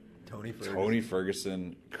Ferguson. Tony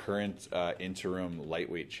Ferguson, current interim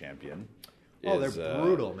lightweight champion. Oh, is, they're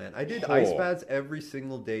brutal, man. I did ice baths every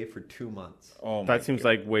single day for 2 months. Oh, my That seems God.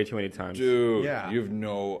 like way too many times. Dude, Yeah. you have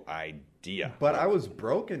no idea. But I was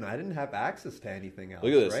broken. I didn't have access to anything else.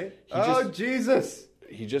 Look at this. Right? He Oh, just- Jesus.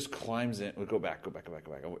 He just climbs in. Go back.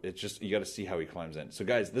 It's just, you got to see how he climbs in. So,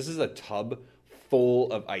 guys, this is a tub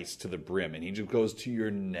full of ice to the brim, and he just goes to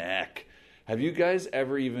your neck. Have you guys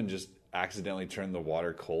ever even just accidentally turned the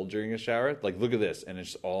water cold during a shower? Like, look at this, and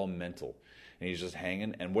it's all mental. And he's just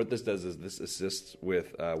hanging. And what this does is this assists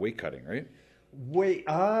with weight cutting, right? Wait,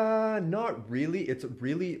 not really. It's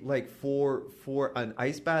really like for an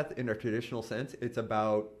ice bath in a traditional sense, it's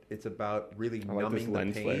about really I like this numbing the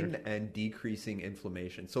lens pain flare. and decreasing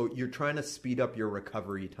inflammation. So you're trying to speed up your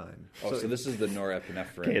recovery time. Oh, so this is the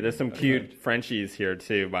norepinephrine. Okay, there's some cute Frenchies here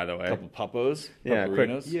too, by the way. couple puppos, Yeah, quick.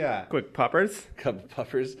 pupperinos, Yeah. Quick poppers. couple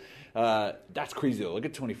puppers. That's crazy though. Look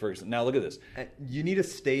at Tony Ferguson. Now look at this. You need to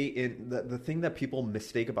stay in the thing that people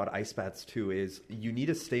mistake about ice baths too is you need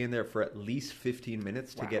to stay in there for at least 15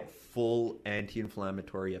 minutes to get full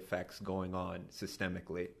anti-inflammatory effects going on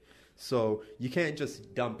systemically. So you can't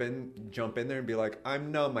just jump in there and be like,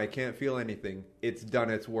 I'm numb, I can't feel anything. It's done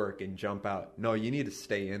its work and jump out. No, you need to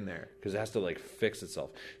stay in there. Because it has to like fix itself.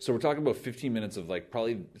 So we're talking about 15 minutes of like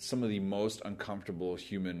probably some of the most uncomfortable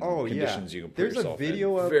human conditions you can put There's yourself a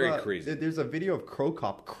video in. of Very crazy. There's a video of Crow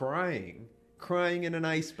Cop crying in an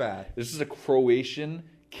ice bath. This is a Croatian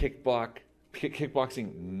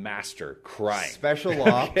kickboxing master crying. Special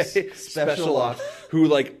ops, Okay? special ops. Who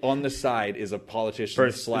like on the side is a politician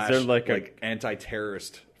First, is slash there, like, like, a-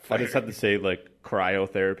 anti-terrorist. I just have to say, like,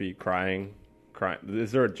 cryotherapy, crying.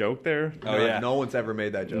 Is there a joke there? Oh, yeah. No one's ever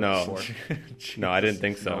made that joke No. before. No, I didn't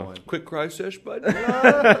think so. No one. Quick cry sesh, bud.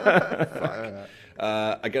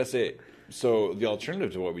 I gotta say, so the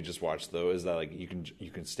alternative to what we just watched, though, is that like you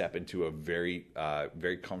can step into a very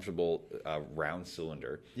very comfortable round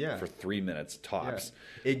cylinder for 3 minutes tops.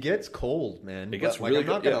 Yeah. It gets cold, man. It gets But, really I'm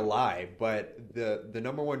not cold, gonna yeah. lie, but the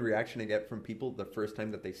number one reaction I get from people the first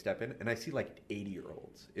time that they step in, and I see like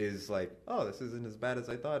 80-year-olds, is like, "Oh, this isn't as bad as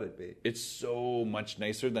I thought it'd be." It's so much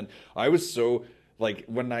nicer than I was. So like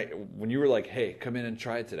when you were like, "Hey, come in and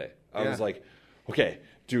try it today," I was Yeah. like, "Okay."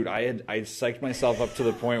 Dude, I psyched myself up to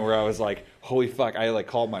the point where I was like, "Holy fuck!" I like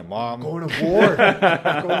called my mom. Going to war.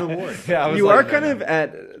 Going to war. Yeah, I was You like, are kind of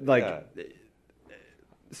at, like, Yeah.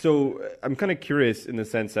 so I'm kind of curious in the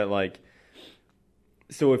sense that, like,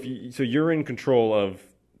 so you're in control of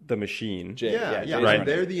the machine. Jay, Yeah, Jay's right. So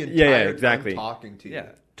they're the Yeah, entire yeah, exactly. time talking to you. Yeah.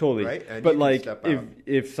 Totally. Right? And you But can like, step out.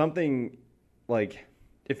 if something, like,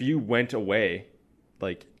 if you went away,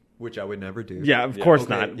 like, Which I would never do. yeah, of Yeah, course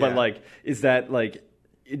okay, not. But yeah. like, is that like,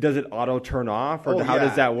 does it auto turn off, or Oh, how yeah.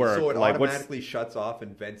 does that work? So it like, automatically shuts off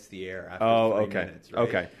and vents the air after 3 okay, minutes. Right?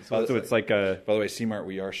 okay. So it's like a. By the way, C-Mart,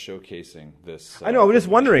 we are showcasing this. I know. I'm just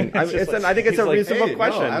wondering. I It's just like- think it's he's a like, reasonable hey, no,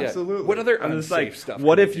 question. absolutely. Absolutely. What other I'm just unsafe like, stuff?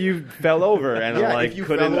 what can if we do? you fell over and Yeah, like if you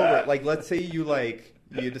couldn't? fell over, like let's say you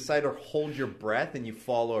decide to hold your breath and you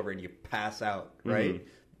fall over and you pass out, right?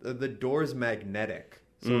 The door's magnetic,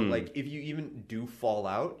 so like if you even do fall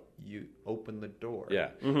out, you open the door. Yeah,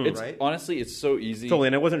 it's Right? honestly, it's so easy. Totally,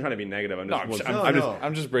 and I wasn't trying to be negative. I'm No, just,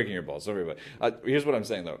 I'm just breaking your balls. Sorry, but here's what I'm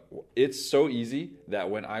saying though. It's so easy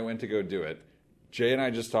that when I went to go do it, Jay and I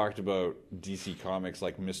just talked about DC Comics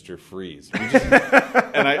like Mr. Freeze.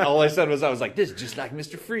 All I said was, I was like, this is just like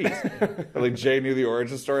Mr. Freeze. And like Jay knew the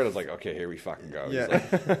origin story. And I was like, okay, here we fucking go. Yeah.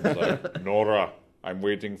 He's like, Nora, I'm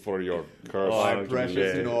waiting for your curse. My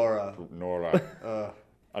precious Jay. Nora. Nora.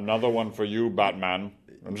 Another one for you, Batman.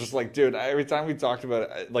 I'm just like, dude, every time we talked about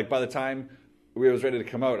it, like by the time we was ready to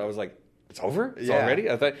come out, I was like, it's over? It's already?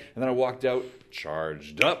 I thought, and then I walked out,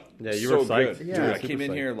 charged up. Yeah, you were psyched. Good. Yeah. Dude, I Super came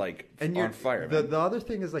in psyched. here like And on fire. Man. The other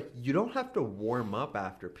thing is like you don't have to warm up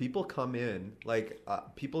after. People come in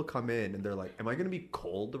and they're like, "Am I going to be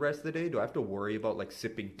cold the rest of the day? Do I have to worry about like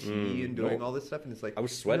sipping tea and doing no. all this stuff?" And it's like I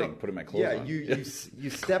was sweating, putting my clothes on. You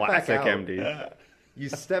step Classic back out. MD. You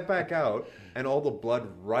step back out, and all the blood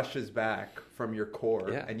rushes back from your core,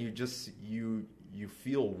 Yeah. and you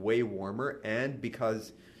feel way warmer, and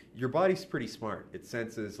because your body's pretty smart. It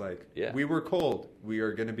senses like, we were cold, we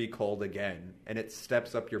are going to be cold again, and it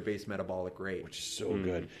steps up your base metabolic rate. Which is so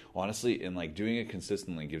good. Honestly, and like doing it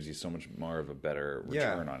consistently gives you so much more of a better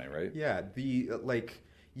return on it, right?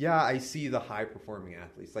 Yeah, I see the high performing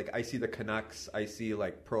athletes. Like I see the Canucks, I see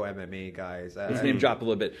like pro MMA guys. Let's name drop a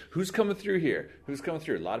little bit. Who's coming through here? Who's coming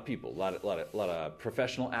through? A lot of people, a lot of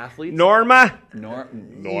professional athletes. Norma.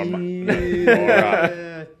 Norma.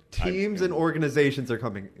 Yeah. Teams and organizations are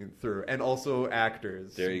coming through, and also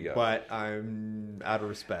actors. There you go. But I'm out of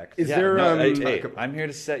respect. Is there? Hey, I'm here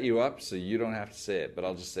to set you up, so you don't have to say it. But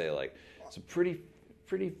I'll just say like some pretty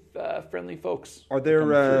friendly folks. Are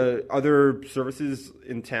there other services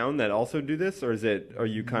in town that also do this, or are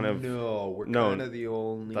you kind of? No, we're No, kind of the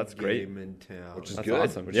only that's game great. in town. Which is That's good.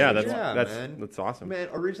 awesome. Which Yeah, is that's man. that's awesome. Man,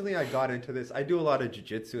 originally I got into this. I do a lot of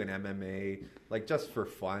jiu-jitsu and MMA, like just for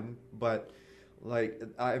fun. But like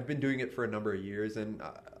I've been doing it for a number of years, and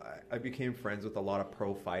I became friends with a lot of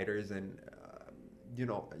pro fighters, and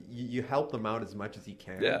you help them out as much as you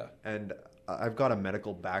can. Yeah. And I've got a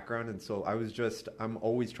medical background, and so I'm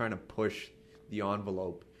always trying to push the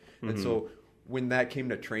envelope. And so when that came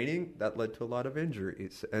to training, that led to a lot of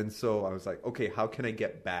injuries. And so I was like, okay, how can I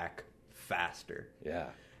get back faster? Yeah.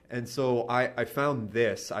 And so I found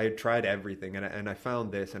this. I had tried everything, and I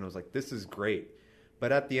found this, and I was like, this is great.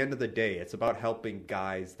 But at the end of the day, it's about helping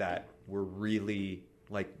guys that were really,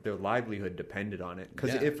 like, their livelihood depended on it.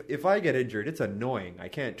 Because if I get injured, it's annoying. I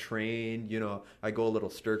can't train. I go a little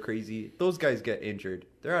stir crazy. Those guys get injured.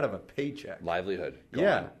 They're out of a paycheck. Livelihood.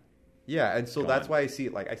 Yeah. Yeah, and so that's Gone.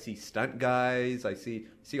 why I see stunt guys, I see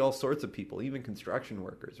all sorts of people, even construction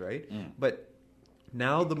workers, right? But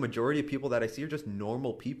now the majority of people that I see are just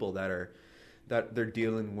normal people that they're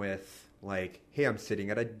dealing with, like, hey, I'm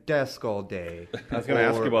sitting at a desk all day. I was going to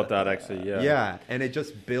ask you about that actually. Yeah. Yeah, and it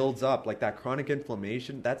just builds up, like that chronic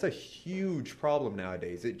inflammation. That's a huge problem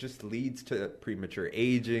nowadays. It just leads to premature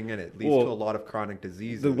aging, and it leads to a lot of chronic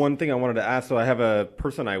diseases. The one thing I wanted to ask, so I have a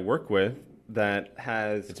person I work with that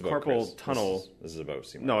has It's about carpal Chris. tunnel. This is about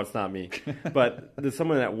Seymour. No, it's not me. But there's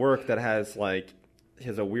someone at work that has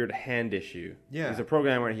a weird hand issue. Yeah. He's a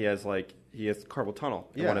programmer, and he has carpal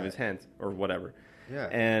tunnel in one of his hands or whatever. Yeah.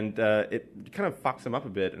 And it kind of fucks him up a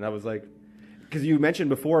bit. And I was like, because you mentioned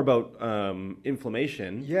before about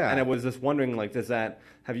inflammation. Yeah. And I was just wondering, like,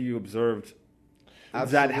 have you observed, is that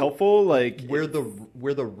Absolutely. helpful? Like, where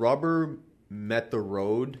the rubber met the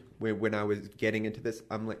road when I was getting into this,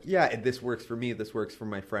 I'm like, yeah, this works for me, this works for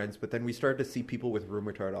my friends. But then we started to see people with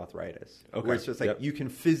rheumatoid arthritis, where it's just like you can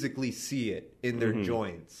physically see it in their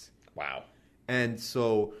joints. Wow. And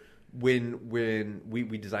so when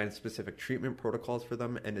we designed specific treatment protocols for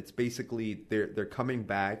them, and it's basically they're coming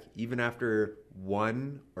back even after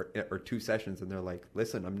one or two sessions, and they're like,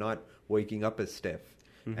 listen, I'm not waking up as stiff.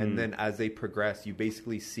 And then as they progress, you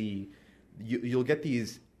basically see you'll get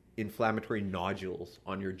these inflammatory nodules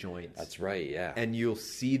on your joints. That's right. Yeah. And you'll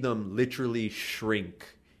see them literally shrink,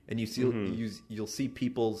 and you'll see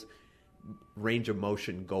people's range of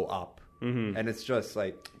motion go up. And it's just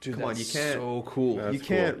like, Dude, come on, you that's can't so cool. you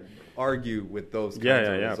can't argue with those kinds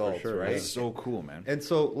of for results, sure. right? That's so cool, man. And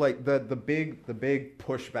so, like the big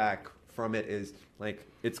pushback from it is like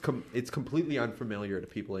it's completely unfamiliar to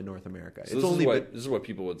people in North America. So It's this is what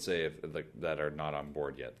people would say if that are not on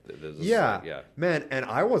board yet. This is yeah, man. And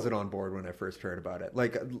I wasn't on board when I first heard about it.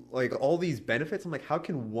 Like all these benefits, I'm like, how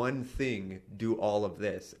can one thing do all of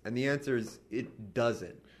this? And the answer is it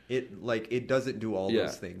doesn't. It doesn't do all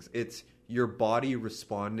those things. It's your body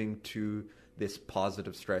responding to this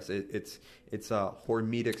positive stress. It's a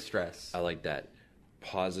hormetic stress. I like that.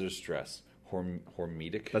 Positive stress.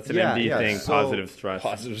 Hormetic. That's an Yeah, MD yeah, thing. so- Positive stress.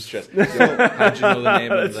 Positive stress. So, how'd you know the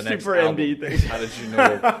name of the That's next super album? MD thing. How did you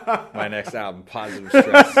know my next album? Positive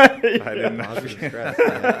stress. I didn't know. Positive stress,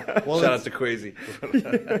 man. Well, Shout it's- out to Quasi.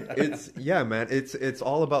 it's yeah, man. It's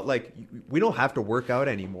all about like we don't have to work out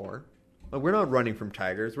anymore. Like, we're not running from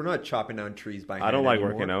tigers. We're not chopping down trees by hand I don't like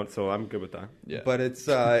anymore. working out, so I'm good with that. Yeah. But it's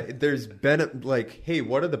there's like, hey,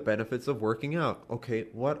 what are the benefits of working out? Okay,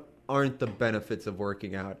 what aren't the benefits of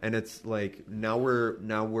working out? And it's like now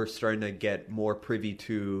we're starting to get more privy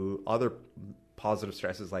to other positive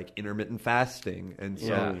stresses like intermittent fasting, and so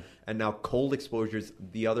Yeah. and now cold exposure is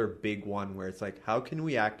the other big one where it's like, how can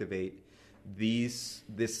we activate this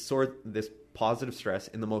positive stress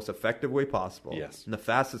in the most effective way possible, Yes. in the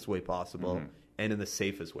fastest way possible, and in the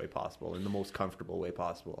safest way possible, in the most comfortable way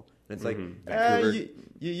possible. And it's like, Vancouver.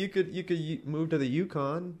 you could move to the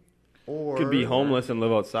Yukon, or Could be homeless and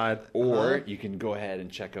live outside. Or Uh-huh. you can go ahead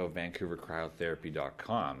and check out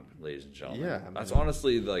VancouverCryotherapy.com, ladies and gentlemen. Yeah, That's man.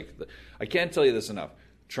 honestly like I can't tell you this enough.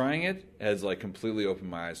 Trying it has like completely opened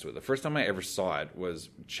my eyes to it. The first time I ever saw it was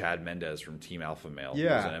Chad Mendez from Team Alpha Male.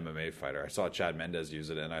 Yeah. He was an MMA fighter. I saw Chad Mendez use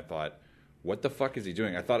it, and I thought, what the fuck is he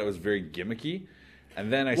doing? I thought it was very gimmicky,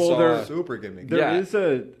 and then I Well, saw. there- super gimmicky. There is Yeah.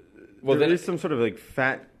 Well, there then- is some sort of like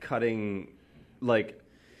fat cutting like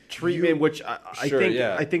treatment, which I Sure, think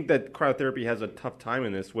yeah. I think that cryotherapy has a tough time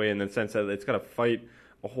in this way, in the sense that it's got to fight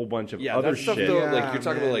a whole bunch of Yeah, other that stuff shit. though, Yeah, like you're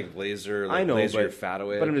talking man. about like laser, like I know, laser your but, fat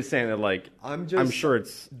away. but I'm just saying that like I'm I'm sure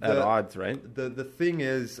it's at the- odds, right? The thing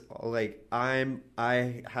is, like,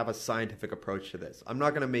 I have a scientific approach to this. I'm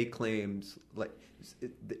not gonna make claims like,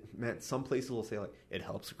 man. Some places will say like it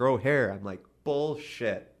helps grow hair. I'm like,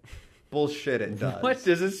 bullshit. Bullshit. It does. What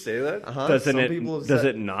does it say that? Uh-huh. Doesn't Some it? people have Does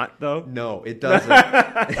said- it not though? No, it doesn't.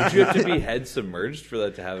 Did you have to be head submerged for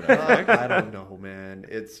that to have an effect? I don't know, man.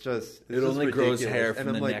 It's just It only grows hair ridiculous. from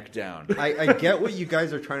And the I'm like, neck down. I get what you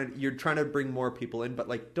guys are trying to. You're trying to bring more people in, but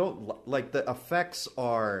like, don't like the effects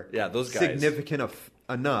are Yeah, those guys. significant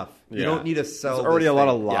enough. You Yeah. don't need to sell. There's already this a lot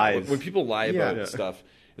thing. of Yeah, lies. when people lie about Yeah. stuff,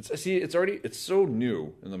 it's so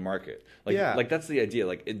new in the market. Like, Yeah. like that's the idea.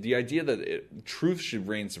 Like the idea that truth should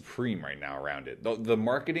reign supreme right now around it. The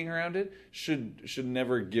marketing around it should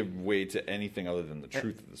never give way to anything other than the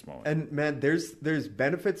truth at this moment. And man, there's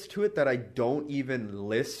benefits to it that I don't even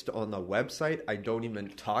list on the website. I don't even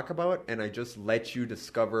talk about, and I just let you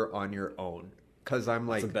discover on your own. Because I'm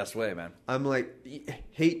like, That's the best way, man. I'm like,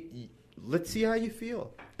 hey, let's see how you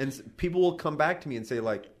feel. And people will come back to me and say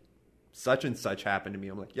like, such and such happened to me.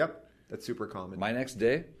 I'm like, yep, that's super common. My next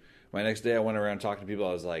day, I went around talking to people.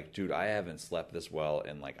 I was like, dude, I haven't slept this well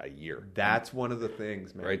in like a year. That's one of the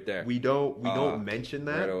things, man. Right there. We don't mention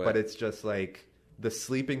that, right away. but it's just like the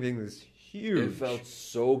sleeping thing is huge. It felt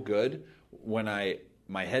so good when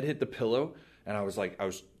my head hit the pillow, and I was like,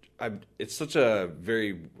 it's such a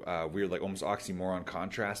very weird, like almost oxymoron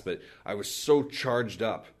contrast, but I was so charged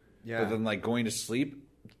up. Yeah. But then like going to sleep,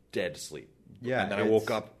 dead sleep. Yeah, And then I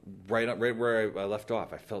woke up right where I left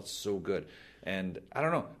off. I felt so good. And I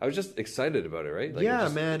don't know. I was just excited about it, right? Like, yeah, it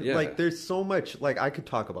just- man. yeah. Like, there's so much. Like, I could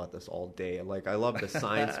talk about this all day. Like, I love the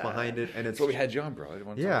science behind it, and That's it's what we had you on, bro. I didn't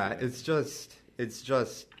want to yeah. talk about it. It's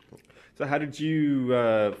just. So how did you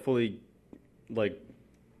fully like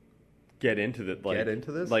get into the like Get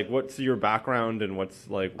into this? Like, what's your background and what's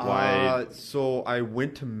like why? So I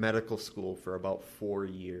went to medical school for about 4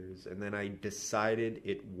 years, and then I decided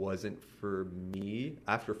it wasn't for me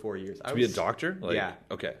after 4 years. To be a doctor? Like, yeah.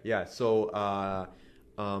 Okay. Yeah. So,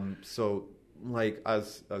 so like I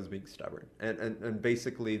was being stubborn, and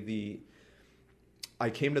basically I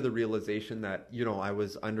came to the realization that I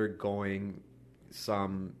was undergoing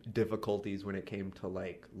some difficulties when it came to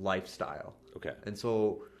like lifestyle. Okay. And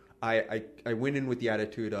so I went in with the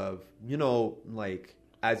attitude of, like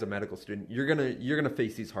as a medical student, you're gonna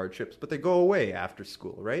face these hardships, but they go away after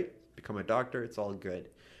school, right? Become a doctor, it's all good.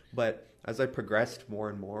 But as I progressed more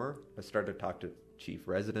and more, I started to talk to chief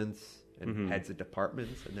residents and heads of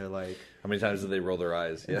departments, and they're like, How many times did they roll their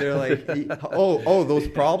eyes? Yeah. they're like, oh, those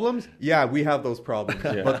problems? Yeah, we have those problems,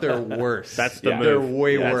 but they're worse. That's the move. They're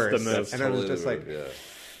way That's worse. the move. And I was Totally just the like, move,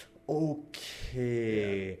 yeah.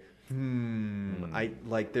 okay, I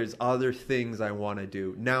like there's other things I want to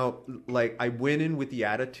do now. Like I went in with the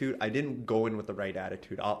attitude, I didn't go in with the right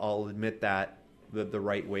attitude. I'll admit that the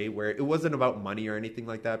right way, where it wasn't about money or anything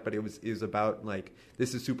like that, but it was about like,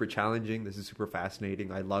 this is super challenging, this is super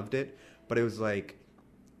fascinating, I loved it, but it was like,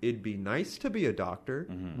 it'd be nice to be a doctor,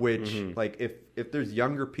 which like if there's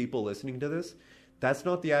younger people listening to this, that's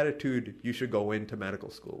not the attitude you should go into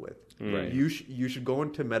medical school with. Right. You should go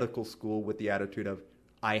into medical school with the attitude of,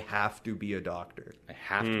 I have to be a doctor. I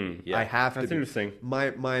have to. Be. Yeah. I have That's to. interesting.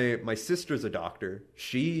 My sister's a doctor.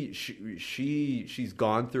 She's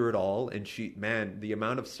gone through it all, and the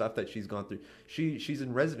amount of stuff that she's gone through. She's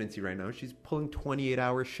in residency right now. She's pulling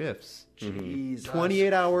 28-hour shifts. Jesus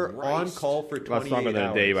 28-hour Christ. on call for 28 That's longer than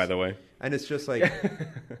hours. a day, by the way. And it's just like,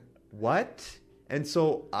 what? And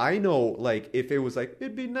so I know, like, if it was like,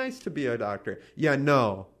 it'd be nice to be a doctor. Yeah,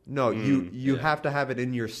 no, you have to have it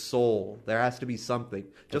in your soul. There has to be something.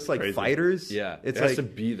 Just like crazy. fighters. Yeah. It's it has like,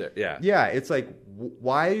 to be there. Yeah. yeah, it's like,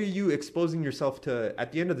 why are you exposing yourself to,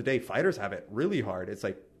 at the end of the day, fighters have it really hard. It's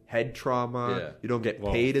like head trauma. Yeah. You don't get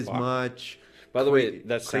Well, paid as fuck. much. By the way,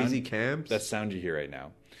 that crazy sound, camps. That sound you hear right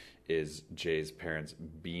now is Jay's parents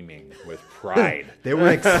beaming with pride. They were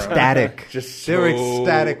ecstatic. Just they were so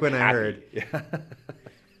ecstatic when I happy. heard. Yeah.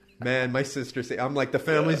 Man, my sister say, I'm like, the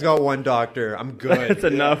family's got one doctor. I'm good. It's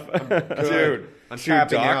enough. Dude, I'm two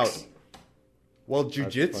tapping docs. out. Well, funny.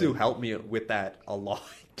 jujitsu helped me with that a lot,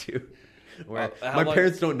 too. Where, How my long-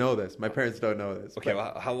 parents don't know this. Okay, but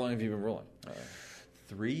well, how long have you been rolling?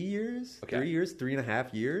 3 years? Okay. 3 years?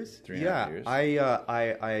 3.5 years? 3.5 years.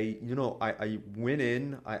 I went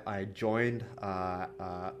in, I joined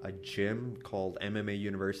a gym called MMA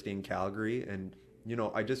University in Calgary. And,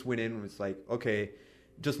 I just went in and was like, okay,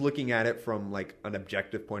 just looking at it from like an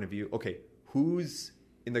objective point of view. Okay, who's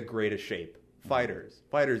in the greatest shape? Fighters.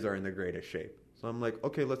 Fighters are in the greatest shape. So I'm like,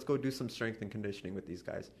 okay, let's go do some strength and conditioning with these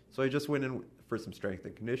guys. So I just went in for some strength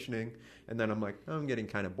and conditioning. And then I'm like, oh, I'm getting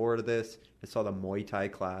kind of bored of this. I saw the Muay Thai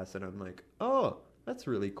class and I'm like, oh, that's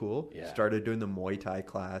really cool. Yeah. Started doing the Muay Thai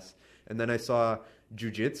class. And then I saw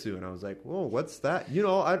jiu-jitsu and I was like, whoa, what's that?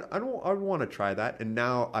 I want to try that. And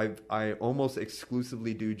now I almost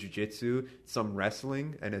exclusively do jiu-jitsu, some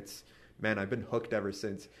wrestling, and it's, man, I've been hooked ever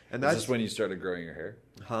since. And Is that's this when you started growing your hair?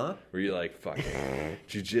 huh? Were you like, fuck it.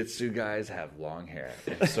 Jiu-jitsu guys have long hair.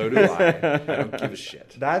 And so do I. I don't give a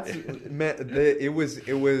shit. That's man. It was.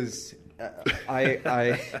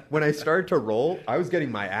 I when I started to roll, I was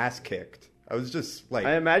getting my ass kicked. I was just like,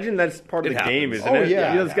 I imagine that's part of It the game, happens. isn't Oh, it?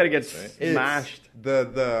 yeah. You just gotta get It happens, it's smashed.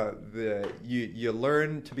 you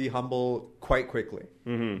learn to be humble quite quickly.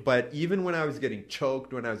 Mm-hmm. But even when I was getting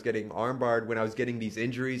choked, when I was getting armbarred, when I was getting these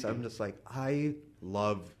injuries, I'm just like, I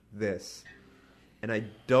love this, and I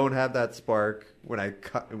don't have that spark when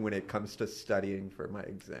it comes to studying for my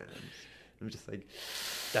exams. I'm just like,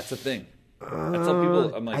 That's the thing. I tell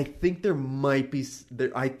people, I'm I like, think there might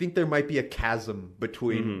be a chasm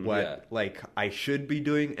between what Yeah. like I should be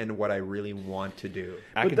doing and what I really want to do.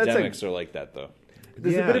 But that's academics are like that, though.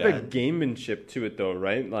 There's Yeah. a bit of Yeah. a gamemanship to it, though,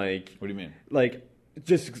 right? What do you mean? Like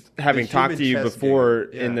just having The talked to you human chess before,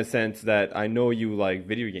 game. in Yeah. the sense that I know you like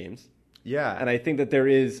video games, Yeah, and I think that there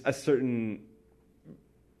is a certain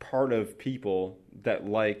part of people that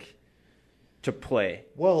like to play,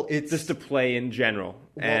 well, it's just to play in general,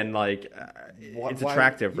 and like it's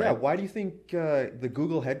attractive, Yeah, right? why do you think the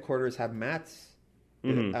Google headquarters have mats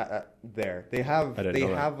there? They have I didn't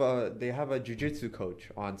know that. they have a jiu-jitsu coach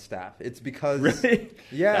on staff. It's because Really?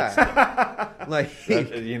 yeah, like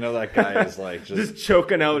You know that guy is like just Just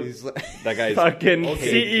choking out he's like, that guy's fucking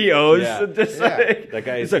okay. CEOs. Yeah. Just Yeah. like, That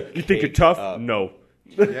guy it's is like, you think you're caked tough? up. No.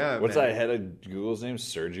 yeah. What's man. that head of Google's name?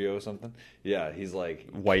 Sergio or something? Yeah, he's like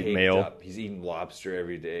White caked male. up. He's eating lobster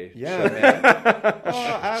every day. Yeah, man.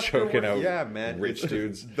 Oh, Choking out yeah, man. rich It's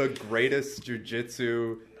dudes. The greatest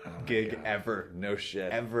jujitsu gig ever. No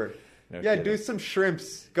shit. Ever. No yeah, kidding. do some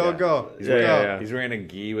shrimps. Go, Yeah. go. He's Yeah, wearing, yeah, yeah. He's wearing a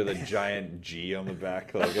gi with a giant G on the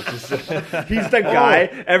back. Like it's just He's the guy.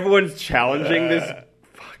 Everyone's challenging this.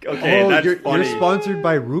 Fuck. Okay, Oh, that's you're funny. sponsored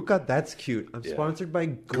by Ruka? That's cute. I'm Yeah. sponsored by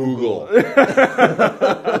Google. Google.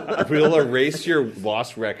 We'll erase your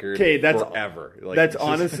lost record Okay, that's forever. Like, that's it's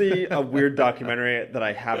just- honestly a weird documentary that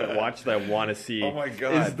I haven't watched that I want to see. Oh my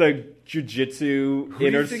God. Is the jujitsu do you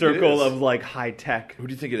inner think it circle is? of like high tech? Who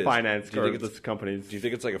do you think it is? Finance Do you think it's- companies. Do you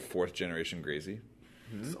think it's like a fourth generation Gracie?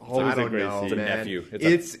 It's I always a don't great know, scene. It's a man. nephew.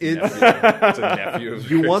 It's It's a nephew.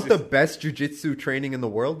 Of you want the Gracie's. best jujitsu training in the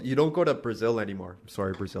world? You don't go to Brazil anymore. I'm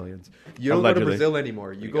sorry, Brazilians. You don't go Allegedly. to Brazil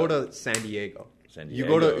anymore. You you go go? to San Diego. San You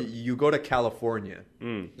go Diego. to California.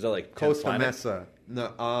 Is that like 10th Costa Planet? Mesa.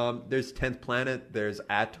 No, there's 10th Planet. There's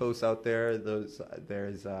Atos out there.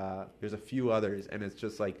 There's a few others, and it's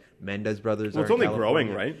just like Mendez Brothers. Well, are it's in only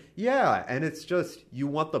California. growing, right? Yeah, and it's just you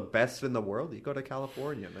want the best in the world. You go to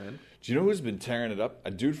California, man. Do you know who's been tearing it up? A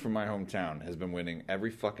dude from my hometown has been winning every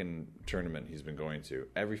fucking tournament he's been going to.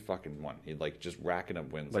 Every fucking one. He'd like just racking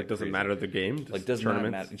up wins. Like, doesn't crazy. matter the game? Just Like, doesn't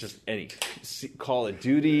tournaments? matter. Just any. Call of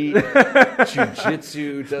Duty,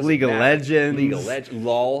 Jiu-Jitsu, doesn't League of matter. Legends. League of Legends.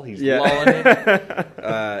 LOL. He's Yeah. lolling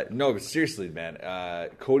it. No, but seriously, man.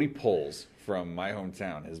 Cody Poles from my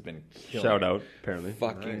hometown has been killing Shout it. out, apparently.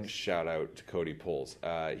 Fucking Nice. shout out to Cody Poles.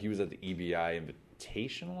 He was at the EBI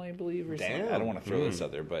Invitational, I believe, or something. Damn. I don't want to throw this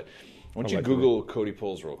out there, but why don't you Allegedly. Google Cody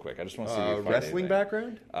Poles real quick? I just want to see if you can find Wrestling anything.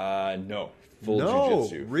 background? No. Full No,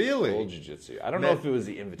 jiu-jitsu. really? Full jiu-jitsu. I don't Man, know if it was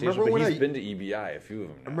the Invitational, remember but when he's I- been to EBI, a few of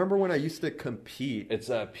them now. I remember when I used to compete. It's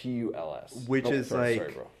PULS. Which is sorry, like-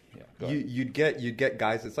 Sorry, bro. Yeah, go ahead. You'd get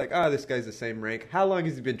guys. It's like, this guy's the same rank. How long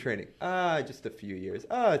has he been training? Just a few years.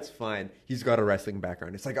 It's fine. He's got a wrestling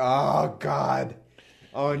background. It's like, oh god,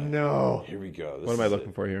 oh no. Here we go. This What am I is looking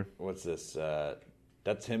it. for here? What's this?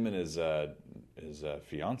 That's him and his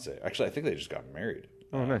fiance. Actually, I think they just got married.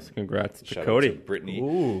 Oh, nice. Congrats to Shout Cody. out to Brittany.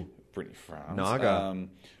 Ooh, Brittany frowns. Naga.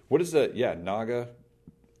 What is that? Yeah, Naga.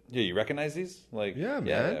 Yeah, you recognize these? Like, yeah, man,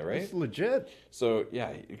 yeah, right. It's legit. So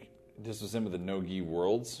yeah, this was him with the No-Gi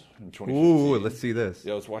Worlds in 2015. Ooh, let's see this.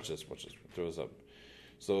 Yeah, let's watch this. Watch this. Throw this up.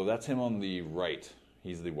 So that's him on the right.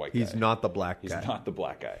 He's the white guy. He's not the black He's guy. not the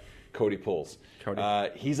black guy. Cody Poles. Cody.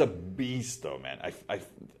 He's a beast, though, man.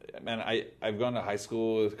 I've gone to high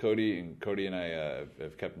school with Cody, and Cody and I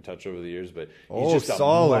have kept in touch over the years. But he's just a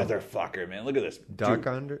solid. motherfucker, man. Look at this Duck dude.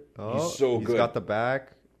 under. Oh, so he's good. got the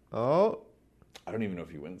back. Oh, I don't even know if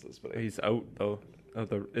he wins this, but He's out, though.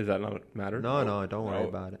 Is that not matter? no, don't worry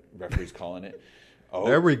about it. Referee's calling it. Oh,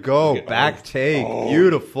 There we go. look at- Back take. oh,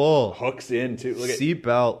 Beautiful. hooks in too. Look at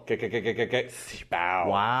Seatbelt. Bow.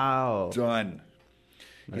 Wow. Done.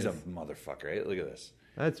 He's a motherfucker, right? Look at this.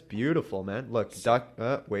 That's beautiful, man. Look, duck.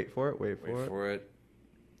 Wait for it. Wait for it.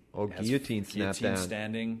 Oh, Has guillotine snap guillotine down.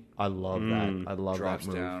 standing. I love that. I love Drops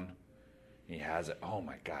that move. down. He has it. Oh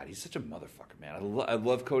my god, he's such a motherfucker, man. I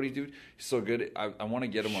love Cody, dude. He's so good. I want to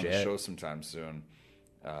get him on the Shit. show sometime soon.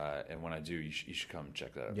 And when I do, you should come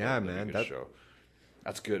check that out. Yeah, That'd be a man, good that- show.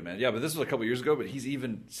 That's good, man. Yeah, but this was a couple years ago. But he's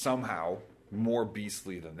even somehow more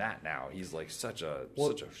beastly than that now. He's like such a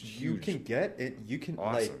huge. You can get it. You can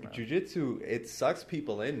Awesome, man. like jujitsu. It sucks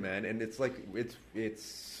people in, man, and it's like it's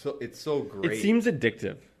so great. It seems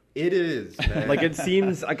addictive. It is, man. Like, it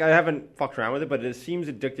seems like I haven't fucked around with it, but it seems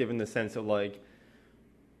addictive in the sense of like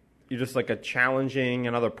you're just like a challenging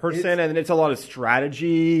another person, It's- and it's a lot of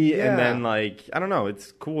strategy, Yeah. and then like I don't know,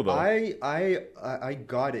 it's cool though. I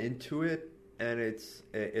got into it, and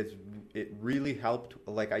it really helped.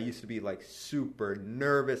 Like I used to be like super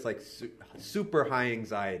nervous, like super high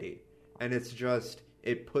anxiety, and it's just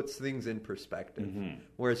it puts things in perspective.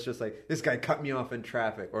 Where it's just like this guy cut me off in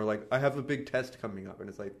traffic, or like I have a big test coming up, and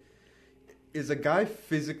it's like, is a guy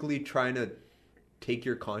physically trying to take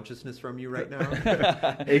your consciousness from you right now?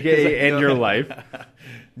 AKA end your life.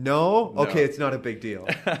 No? No. Okay, it's not a big deal.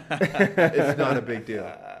 It's not a big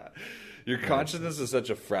deal. Your consciousness is such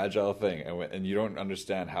a fragile thing, and you don't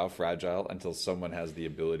understand how fragile until someone has the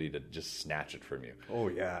ability to just snatch it from you. Oh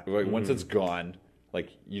yeah. Like once it's gone, like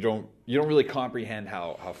you don't really comprehend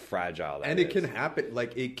how fragile that is. And it can happen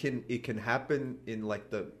like it can happen in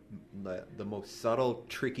like the most subtle,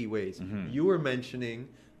 tricky ways. You were mentioning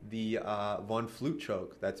the Von Flute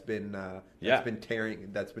choke that's been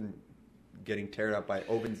getting teared up by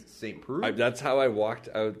Owen St. Preux. That's how I walked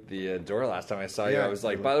out the door last time I saw you. Yeah. I was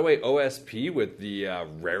like, by the way, OSP with the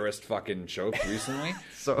rarest fucking choke recently.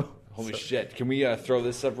 so Holy shit! Can we throw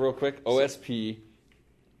this up real quick? OSP.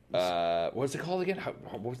 What's it called again?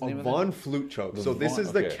 What was the name a of Von Flute choke. The So this Von-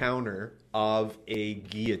 is the okay. counter of a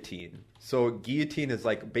guillotine. So a guillotine is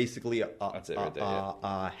like basically That's it right there,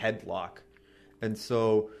 a headlock. And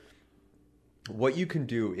so what you can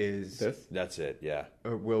do is This? That's it. Yeah.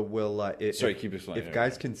 Sorry, keep explaining. If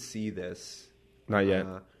guys can see this, Not yet.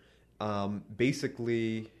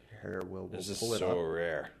 basically, here we'll This is pull it so up.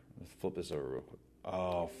 rare. Let's flip this over real quick.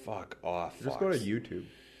 Oh, fuck off. Just Fox. go to YouTube.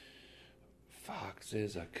 Fox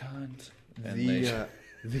is a cunt.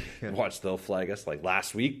 Watch, they'll flag us like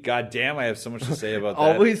last week. God damn, I have so much to say about that.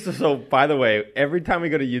 Always. So, by the way, every time we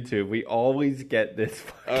go to YouTube, we always get this.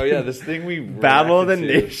 Oh yeah, this thing we Battle of the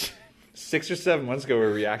reacted to Nation. 6 or 7 months ago, we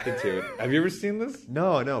reacted to it. Have you ever seen this?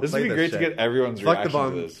 No. This play would be great shit. to get everyone's Fuck the reaction to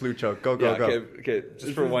Von this. Flute choke. Go, go, Yeah, go. okay,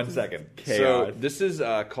 just for 1 second. chaos. So this is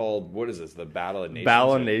called, what is this? The Battle of Nations.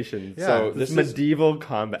 Battle of right? Nations. Yeah. So This this is medieval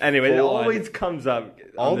combat. Anyway, it full on- always comes up.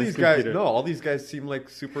 All on this these guys, computer. all these guys seem like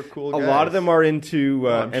super cool A guys. lot of them are into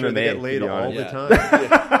I'm MMA. sure they get to laid be all honest. the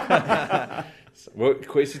time. What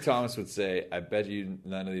Kwesi Thomas would say, I bet you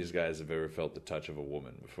none of these guys have ever felt the touch of a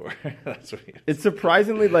woman before. That's what he It's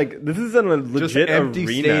surprisingly like this is a legit Just empty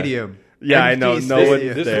arena. stadium. Yeah, I Empty know. No stadium.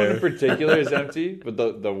 one's This there. one in particular is empty, but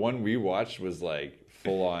the one we watched was like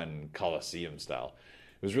full on Coliseum style.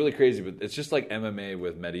 It was really crazy, but it's just like MMA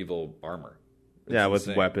with medieval armor. It's Yeah, with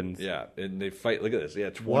insane. weapons. Yeah, and they fight. Look at this. Yeah,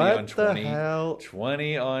 20 What on the 20. hell?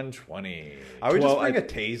 20 on 20. I would Well, just bring a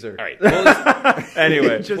taser. All right.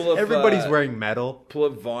 Anyway, Just pull up, everybody's wearing metal. Pull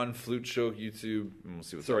up Vaughn Flute Choke YouTube, and we'll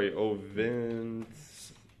see what's sorry,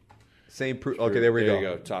 Vince. Same proof. Okay, there we There go.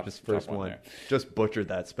 you go. Top- just top first one one. there. Just butchered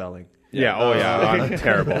that spelling. Yeah. Oh yeah. I'm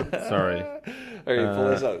terrible. Sorry. All right, pull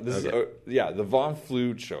this up. This is the Von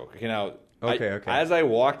Flue choke. Okay, now. Okay. As I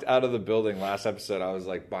walked out of the building last episode, I was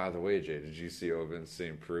like, by the way, Jay, did you see Oven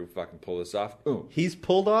St. Prue fucking pull this off? Ooh. He's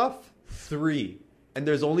pulled off 3, and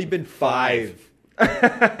there's only been 5. How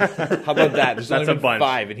about that? There's only That's a been bunch.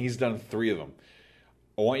 5, and he's done 3 of them.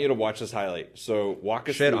 I want you to watch this highlight. So walk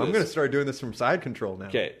us Shit, through I'm this. going to start doing this from side control now.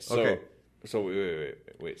 Okay, so okay.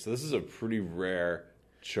 wait. So this is a pretty rare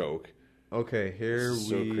choke. Okay, here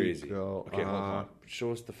So we crazy. go. Okay, hold on.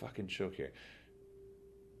 Show us the fucking choke here.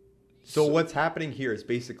 So what's happening here is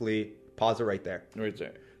basically pause it right there. Right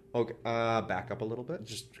there. Okay, back up a little bit.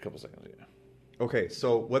 Just a couple seconds. Yeah. Okay,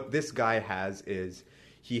 so what this guy has is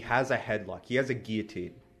he has a headlock. He has a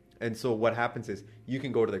guillotine. And so what happens is you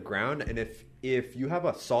can go to the ground, and if you have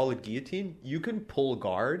a solid guillotine, you can pull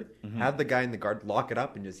guard, have the guy in the guard lock it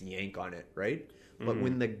up and just yank on it, right? But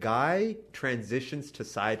when the guy transitions to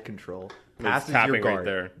side control, passes your tapping right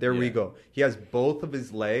guard, there. we Yeah. go. He has both of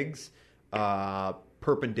his legs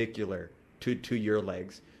perpendicular to your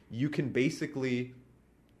legs. You can basically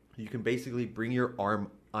bring your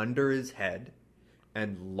arm under his head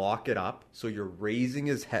and lock it up so you're raising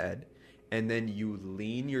his head, and then you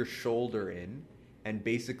lean your shoulder in, and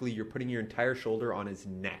basically you're putting your entire shoulder on his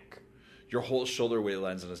neck. Your whole shoulder weight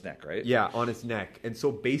lands on his neck, right? Yeah, on his neck. And so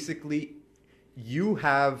basically you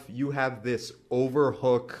have this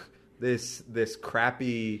overhook, this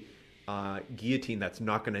crappy guillotine that's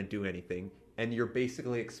not going to do anything, and you're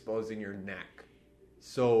basically exposing your neck.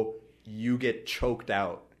 So you get choked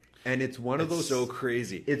out. And it's one of It's those so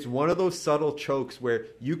crazy. It's one of those subtle chokes where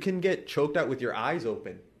you can get choked out with your eyes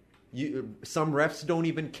open. Some refs don't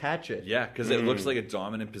even catch it. Yeah, because it looks like a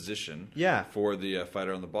dominant position. Yeah. For the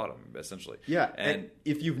fighter on the bottom, essentially. Yeah, and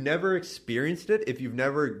if you've never experienced it, if you've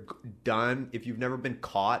never been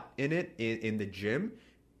caught in it in the gym,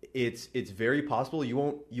 it's very possible you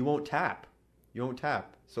won't tap. You won't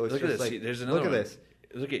tap. So it's look at just this. like There's another look at one. this.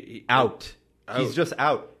 Look at Out. Out. He's just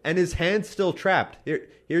out, and his hand's still trapped.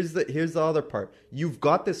 Here's the other part. You've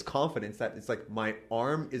got this confidence that it's like my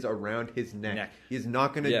arm is around his neck. He's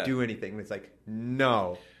not going to do anything. And it's like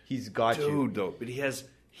no, he's got you. Dude, though, but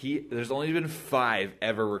there's only been 5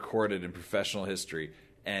 ever recorded in professional history,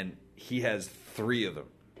 and he has 3 of them.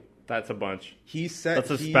 That's a bunch. He said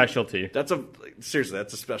That's a specialty. That's a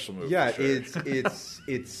special move. Yeah, for sure.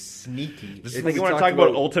 it's sneaky. This is It's- what Like you we want to talked talk about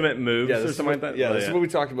about- ultimate moves Yeah, or this is something what, like that? yeah, Oh, this is what we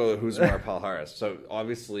talked about with Huzmar Palhares. So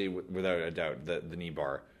obviously, without a doubt, the knee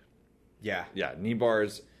bar. yeah. Yeah, knee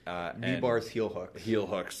bars. Knee and bars, heel hooks. heel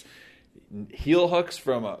hooks. Heel hooks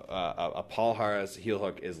from a Palhares heel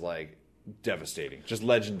hook is like devastating, just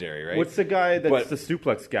legendary, right? What's the guy that's But the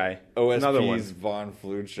suplex guy? Another one. OSP's Von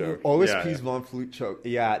Flute choke. OSP's Yeah. Von Flute choke.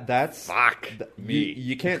 Yeah, that's Fuck me.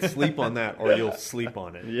 You can't sleep on that, or you'll sleep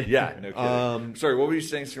on it. Yeah, no kidding. Sorry, what were you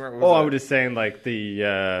saying, Stuart? What Oh, was I that? was just saying like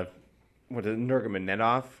the what is it,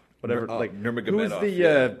 Nurmagomedov? Whatever. like Nurmagomedov, who's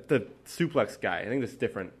yeah. the suplex guy? I think that's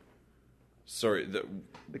different. Sorry. The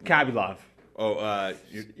Khabibov.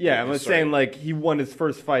 Yeah, I'm saying like he won his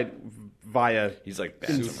first fight via he's like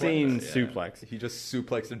insane yeah. suplex. He just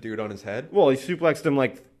suplexed a dude on his head. Well, he suplexed him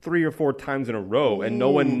like 3 or 4 times in a row, and no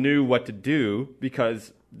one knew what to do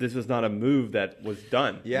because this was not a move that was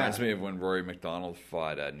done. Yeah, Reminds me of when Rory McDonald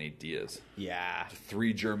fought Nate Diaz. yeah,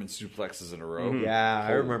 3 German suplexes in a row. yeah. I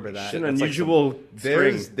Holy remember that. shit, It's an that's like unusual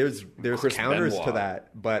string. There's Chris counters Benoit. to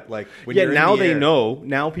that, but like when Yeah, you're in now the they air- know.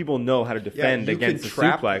 Now people know how to Yeah, defend you against can the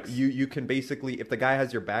trap. suplex. You can basically, if the guy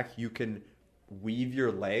has your back, you can weave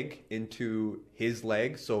your leg into his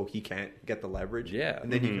leg so he can't get the leverage. Yeah. and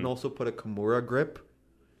then you can also put a Kimura grip.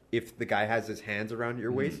 If the guy has his hands around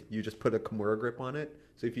your waist, you just put a Kimura grip on it.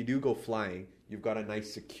 So if you do go flying, you've got a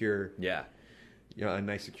nice secure, Yeah. a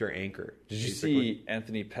nice secure anchor. Did you basically. see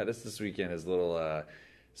Anthony Pettis this weekend? His little.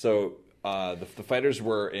 The fighters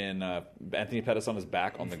were in Anthony Pettis on his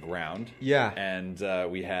back on the ground. Yeah.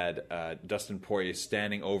 And we had Dustin Poirier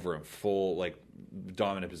standing over him, full like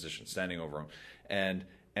dominant position, standing over him. And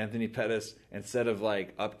Anthony Pettis, instead of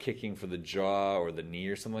like up kicking for the jaw or the knee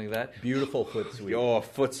or something like that, Beautiful foot sweep. oh, a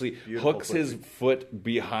foot sweep, Beautiful hooks foot his sweep. foot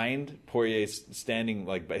behind Poirier standing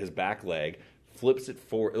like by his back leg, flips it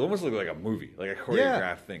forward. It almost looked like a movie, like a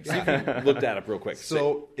choreographed thing. See if you look that up real quick.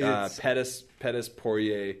 So it's- Pettis,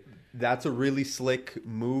 Poirier. That's a really slick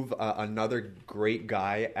move. Another great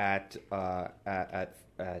guy at the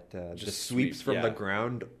Just sweeps sweep, from yeah. the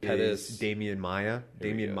ground Pettis. is Damian Maya. There we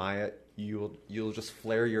Damian go. Maya, you'll just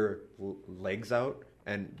flare your legs out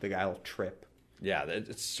and the guy will trip. Yeah,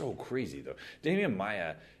 it's so crazy though. Damian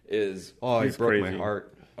Maya is Oh, He's he broke my crazy.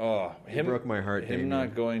 heart. him broke my heart, Him Damian.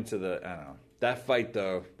 not going to the I don't know that fight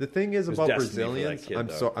though. The thing is There's about destiny for that Brazilians. kid,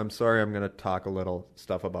 I'm sorry. I'm going to talk a little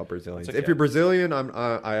stuff about Brazilians. That's okay. If you're Brazilian,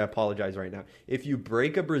 I apologize right now. If you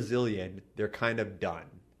break a Brazilian, they're kind of done.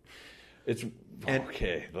 It's And,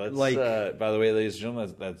 okay. Let's like- by the way, ladies and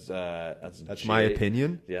gentlemen, that's My Jay-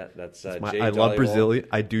 opinion. Yeah, that's I Jay love Dollywall. Brazilian.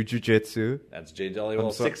 I do jujitsu. That's Jay Dollywall.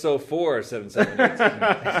 I'm so-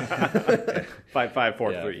 604-778.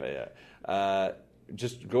 5543. Yeah.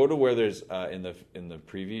 Just go to where there's in the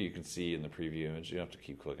preview. You can see in the preview image. You don't have to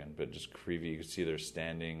keep clicking, but just preview. You can see they're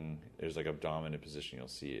standing. There's like a dominant position. You'll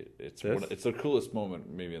see it. It's the coolest moment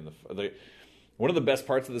maybe in the one of the best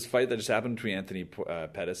parts of this fight that just happened between Anthony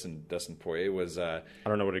Pettis and Dustin Poirier was I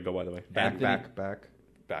don't know where to go, by the way. Back of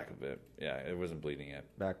it. Yeah, it wasn't bleeding yet.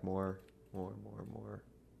 back more. I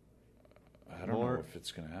don't More. know if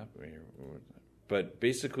it's going to happen here. But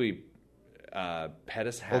basically,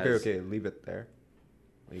 Pettis has... Okay. Leave it there.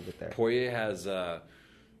 Poirier has...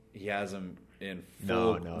 he has him in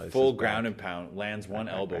No, it's full just ground back. and pound. Lands one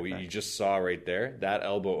back, elbow. back. You just saw right there. That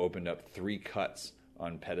elbow opened up 3 cuts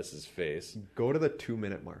on Pettis' face. Go to the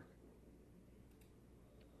 2-minute mark.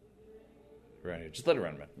 Right here. Just let it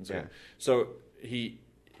run, man. It's okay. Yeah. So he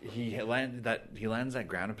lands that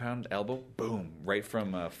ground and pound elbow, boom, right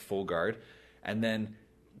from full guard, and then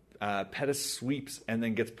Pettis sweeps and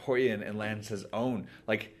then gets Poirier in and lands his own.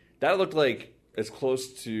 Like that looked like as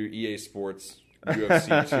close to EA Sports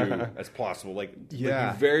UFC 2 as possible. Like you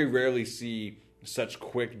very rarely see such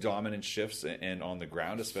quick dominant shifts and on the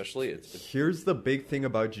ground, especially. It's Here's the big thing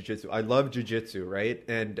about jiu-jitsu. I love jiu-jitsu, right?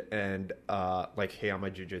 And like, hey, I'm a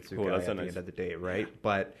jiu-jitsu Cool, guy that's at so the nice. end of the day, right?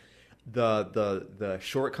 But the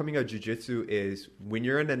shortcoming of jiu-jitsu is when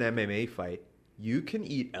you're in an MMA fight, you can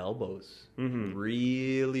eat elbows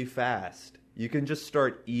really fast. You can just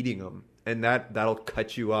start eating them, and that'll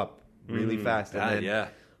cut you up really fast. And then,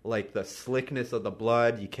 like the slickness of the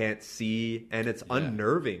blood, you can't see, and it's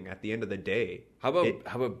unnerving at the end of the day. How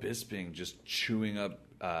about Bisping just chewing up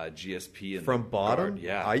GSP in From the bottom, guard?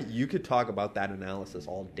 Yeah, you could talk about that analysis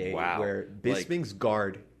all day. Wow. Where Like- Bisping's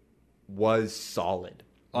guard was solid.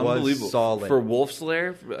 unbelievable Was solid. for Wolf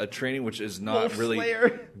Slayer, a training which is not Wolf really,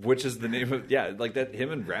 Slayer. which is the name of like that. Him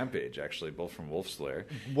and Rampage actually both from Wolf Slayer.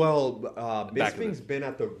 Well, Back of Bisping's been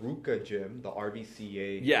at the Ruka gym, the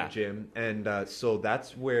RBCA Yeah. gym, and so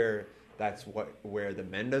that's where the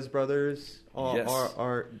Mendes brothers Yes.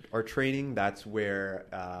 are training. That's where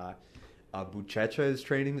Buchecha is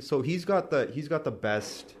training. So he's got the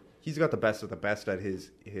best of the best at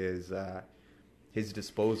his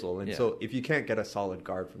disposal. And so if you can't get a solid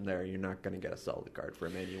guard from there, you're not going to get a solid guard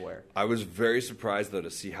from anywhere. I was very surprised though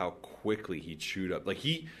to see how quickly he chewed up. Like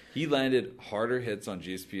he landed harder hits on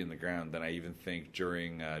GSP in the ground than I even think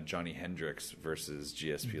during Johnny Hendricks versus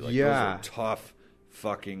GSP. Like those are tough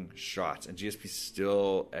fucking shots, and GSP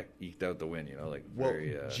still eked out the win. You know, like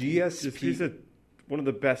very GSP. He's one of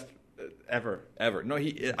the best ever. ever. No,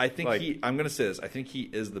 I think Like- I'm gonna say this. I think he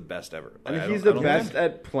is the best ever. I mean, Like, he's I the don't best think-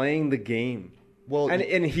 at playing the game. Well,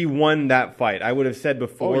 and he won that fight. I would have said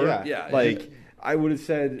before. Oh, yeah. Yeah, Like I would have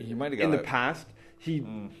said He might have in got the it. past. He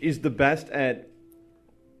is the best at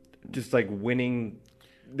just like winning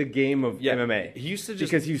the game of Yeah, MMA. he used to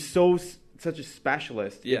just- because he's such a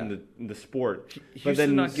specialist Yeah. in the sport. He used to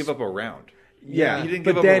not give up a round. Yeah, he didn't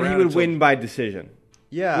give but up a then he round would until- win by decision.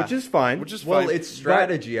 Yeah, which is fine. Which is well, fine. it's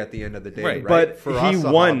strategy at the end of the day, Right. right? But for he us,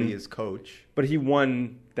 won. his coach. But he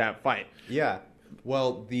won that fight. Yeah.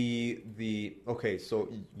 Well, the okay. So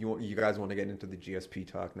you guys want to get into the GSP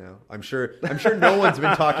talk now? I'm sure no one's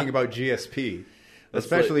been talking about GSP,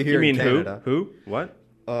 especially here You mean in Canada. who? What?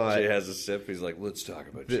 Jay has a sip. He's like, let's talk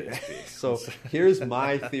about GSP. So here's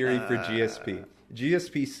my theory for GSP.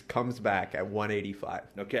 GSP comes back at 185.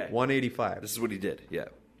 Okay. 185. This is what he did. Yeah.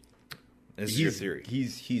 This is your theory.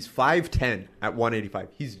 He's 5'10 at 185.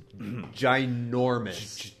 He's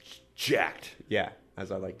ginormous. Jacked. Yeah.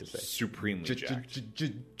 as I like to say. Supremely jacked.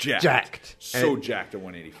 Jacked. So And- jacked at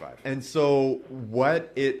 185. And so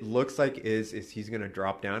what it looks like is he's going to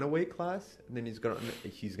drop down a weight class, and then he's going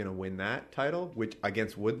to win that title, which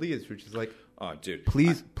against Woodley which is like, Oh, dude.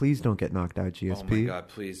 please don't get knocked out, GSP. Oh my god,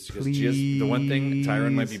 please. Because the one thing,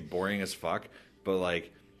 Tyrone might be boring as fuck, but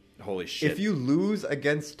like, holy shit. If you lose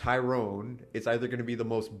against Tyrone, it's either going to be the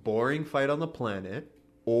most boring fight on the planet,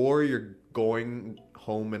 or you're going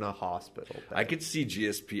home in a hospital. I could see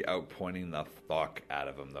GSP outpointing the fuck out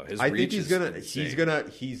of him though. His I think reach he's is gonna insane.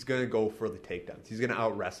 he's gonna go for the takedowns. He's gonna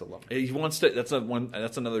out wrestle him. He wants to. That's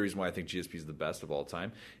another reason why I think GSP is the best of all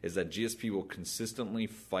time. Is that GSP will consistently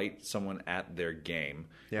fight someone at their game.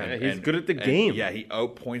 Yeah, he's good at the game. Yeah, he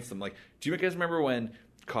outpoints them. Like, do you guys remember when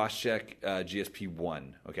Koscheck GSP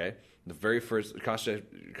won? Okay, the very first Koscheck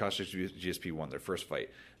GSP won their first fight.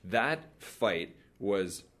 That fight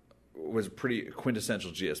was pretty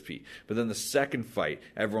quintessential GSP. But then the second fight,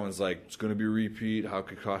 everyone's like, it's going to be a repeat. How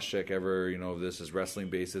could Koscheck ever, this his wrestling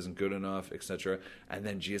base isn't good enough, etc. And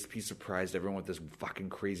then GSP surprised everyone with this fucking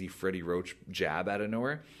crazy Freddie Roach jab out of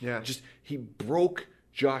nowhere. Yeah. He broke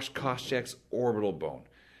Josh Koscheck's orbital bone.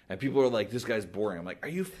 And people are like, this guy's boring. I'm like, are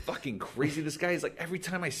you fucking crazy? This guy is like, every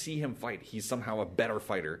time I see him fight, he's somehow a better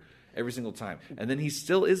fighter every single time. And then he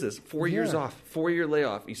still is this. 4 years off, 4-year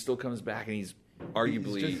layoff. He still comes back and he's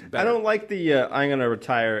arguably better. I don't like the I'm going to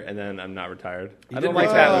retire and then I'm not retired. I did don't like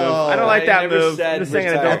that move. I don't like I that never move. said I'm just saying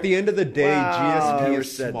I retire. don't. At the end of the day, Wow. GSP Never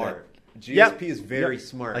is said smart. GSP Yep. is very Yep.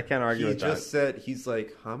 smart. I can't argue he with that. He just said, he's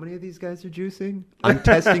like, how many of these guys are juicing? I'm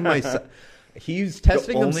testing myself. He's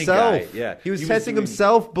testing only himself. guy, yeah. He was He was testing doing-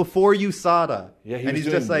 himself before USADA. Yeah, he and was he's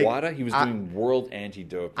doing just like, WADA. He was doing world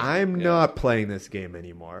anti-doping. I'm Yeah. not playing this game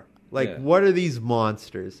anymore. Like, Yeah. what are these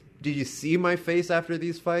monsters? Did you see my face after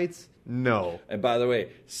these fights? No. And by the way,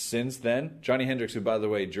 since then, Johnny Hendricks, who, by the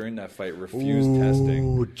way, during that fight refused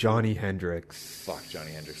testing. Ooh, Johnny Hendricks. Fuck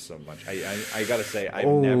Johnny Hendricks so much. I gotta say, I've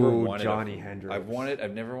Oh, never wanted Johnny Hendricks.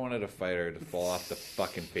 I've never wanted a fighter to fall off the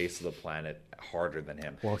fucking face of the planet harder than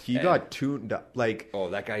him. Well, he And- got tuned up. Like, Oh,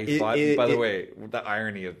 that guy he It- fought. it- by the it- way, the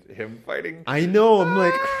irony of him fighting. I know. I'm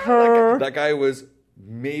like, That guy was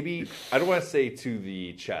maybe, I don't want to say to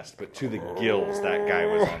the chest, but to the gills. That guy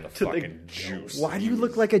was on the fucking juice. why do you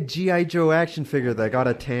look like a G.I. Joe action figure that got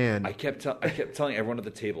a tan? I kept telling everyone at the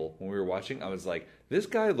table when we were watching, I was like, this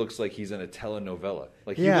guy looks like he's in a telenovela.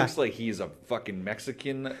 Like, he Yeah. looks like he's a fucking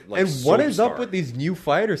Mexican, like, And what soap is up star. with these new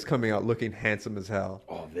fighters coming out looking handsome as hell?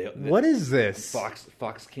 Oh, What is this?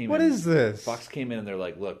 Fox came What in. is this? Fox came in and they're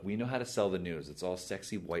like, look, we know how to sell the news. It's all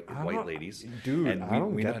sexy white ladies. Dude, and I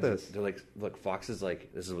don't know get how to-" this. They're like, look, Fox is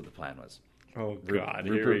like, this is what the plan was. Oh, Ru- God.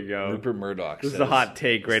 Rupert, Here we go. Rupert Murdoch. This is a hot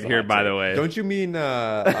take right here, by the way. Don't you mean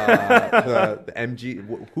the MG?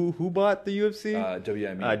 Who bought the UFC?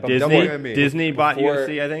 WME. WME. Disney bought Before-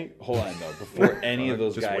 UFC, I think. Hold on though. Before any of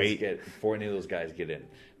those Just guys wait. before any of those guys get in,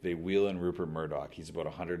 they wheel in Rupert Murdoch. He's about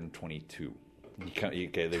 122.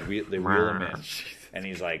 Okay, they wheel him in, and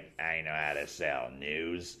he's like, "I know how to sell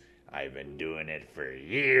news. I've been doing it for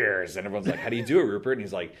years." And everyone's like, "How do you do it, Rupert?" And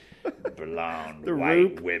he's like, "Blonde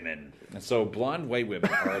white women." And so, blonde white women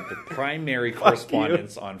are the primary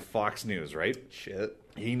correspondents on Fox News, right? Shit.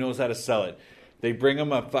 He knows how to sell it. They bring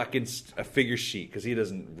him a fucking a figure sheet because he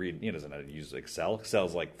doesn't read. He doesn't know how to use Excel.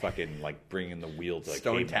 Excel's like fucking like bringing the wheel to like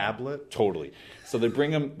Stone caveman. tablet? Totally. So they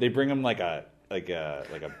bring him like a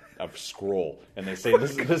scroll, and they say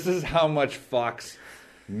this is how much Fox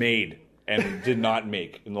made and did not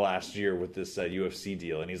make in the last year with this UFC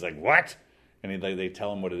deal. And he's like, what? And they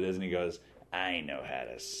tell him what it is, and he goes, I know how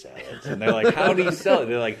to sell it. And they're like, how do you sell it?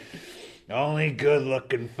 They're like, only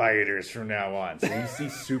good-looking fighters from now on. So you see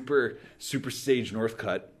Super Sage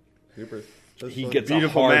Northcutt. Super. He gets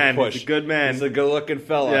Beautiful a hard man. push. He's a good man. He's a good-looking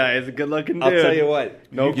fella. Yeah, he's a good-looking dude. I'll tell you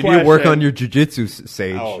what. No You need to work question. on your jujitsu,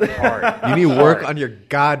 Sage. Oh, hard. You need to work on your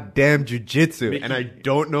goddamn jujitsu. And I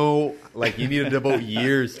don't know, like, you need to devote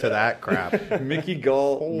years to that crap. Mickey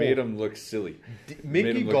Gall made him look silly. Made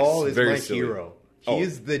Mickey him look Gall is very my silly. hero. Oh. He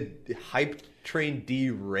is the hype train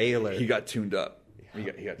derailer. He got tuned up. He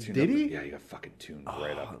got tuned Did up. he? Yeah, he got fucking tuned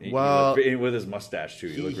right up. well, he looked, with his mustache too.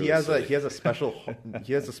 he, looked he really has silly. a he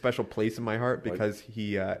has a special place in my heart because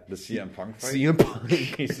he the CM Punk fight. CM Punk.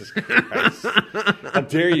 Jesus Christ! How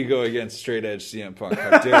dare you go against straight edge CM Punk?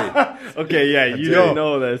 How dare you? Okay, yeah, you Yo, don't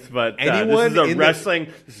know this, but anyone this is in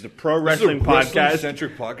this is a pro wrestling podcast.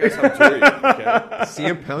 Centric podcast. How dare you? Okay.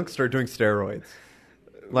 CM Punk started doing steroids.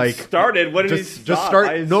 Like Started? What did he just stop? start.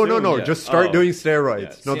 I No, assume. yeah. just start Oh. doing steroids.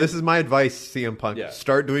 Yeah, No, CM this is my advice, CM Punk. Yeah.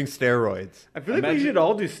 Start doing steroids. I feel like we Imagine- should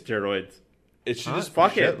all do steroids. It should just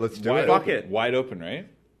Fuck Shit, it. let's do wide it. Fuck open, it. wide open, right?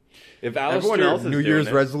 If Everyone else Alistair, is New doing Year's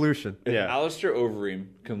it. resolution. if Yeah. Alistair Overeem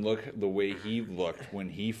can look the way he looked when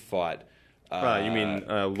he fought, You mean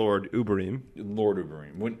Lord Uberim? Lord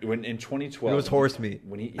Overeem when in 2012 It was horse meat.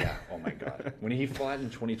 when he oh my god when he fought in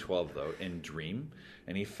 2012 though in Dream,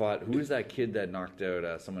 and he fought, who was that kid that knocked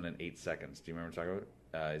out someone in 8 seconds? Do you remember what I'm talking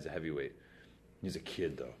about? He's a heavyweight. He's a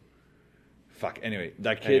kid though. Fuck. Anyway,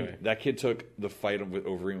 that kid took the fight with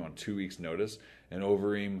Overeem on 2 weeks' notice, and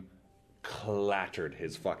Overeem clattered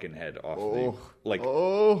his fucking head off.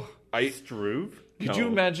 Struve? Could you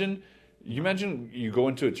imagine? You imagine you go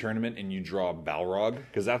into a tournament and you draw Balrog,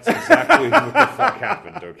 because that's exactly what the fuck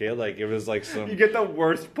happened. Okay, like it was like some. You get the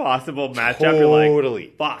worst possible matchup. You're Totally.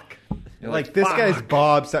 like, fuck. You're Like this fuck. guy's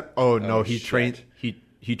Bob. Oh no, Oh, he shit. trains.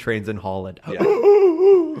 He trains in Holland. Yeah.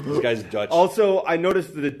 This guy's Dutch. Also, I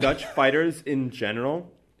noticed that the Dutch fighters in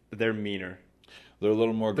general, they're meaner. They're a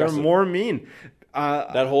little more They're aggressive. more mean.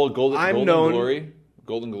 That whole Golden known- Glory.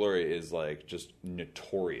 Golden Glory is like just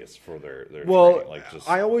notorious for their Well, training. Like just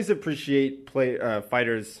I always appreciate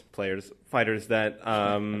fighters that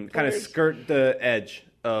kind of skirt the edge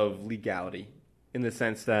of legality, in the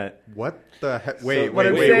sense that What the heck? what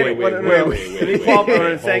I'm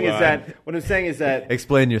saying is that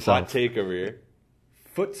Explain hot yourself. take over here.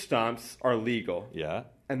 foot stomps are legal, Yeah.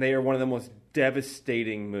 and they are one of the most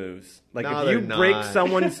devastating moves. Like No, if you they're break not.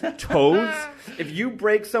 someone's toes,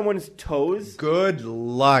 Good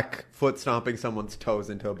luck foot stomping someone's toes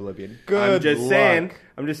into oblivion. Good I'm just luck.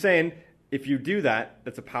 saying, if you do that,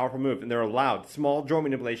 that's a powerful move, and they're allowed. Small joint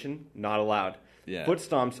manipulation, not allowed. Yeah. Foot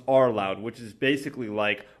stomps are allowed, which is basically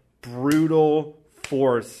like brutal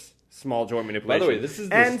force. Small joint manipulation. By the way, this is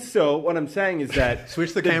and so what I'm saying is that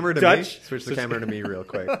Switch the camera to me. Dutch, Switch the camera to me real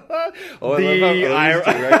quick. Oh,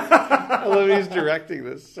 I love he's directing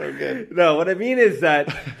this. So good. No, what I mean is that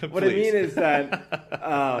Please. what I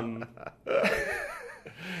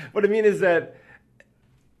mean is that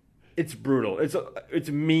it's brutal. It's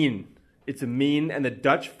mean. It's mean, and the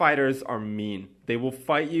Dutch fighters are mean. They will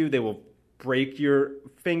fight you. They will break your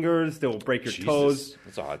fingers. They will break your toes. Jesus.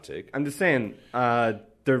 That's a hot take. I'm just saying.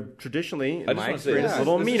 They're traditionally, in I just my want to say, experience, this a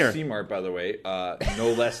little is meaner. C-Mart, by the way,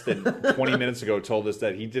 no less than 20 minutes ago, told us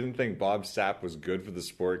that he didn't think Bob Sapp was good for the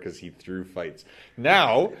sport because he threw fights.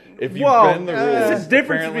 Now, if you bend the rules, there's a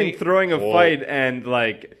difference apparently- between throwing a fight and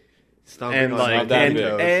like Stomping on not that and,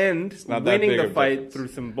 big. and not that winning big the of a fight difference. through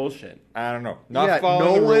some bullshit. I don't know. Not Yeah,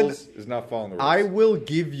 following no the one- rules is not following the rules. I will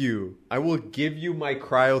give you my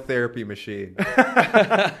cryotherapy machine.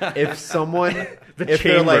 If someone, if they're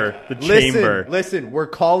chamber, like, the listen, chamber." listen, we're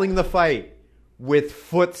calling the fight with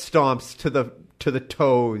foot stomps to the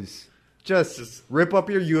toes. Just rip up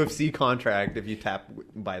your UFC contract if you tap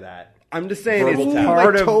by that. I'm just saying Verbal it's tap.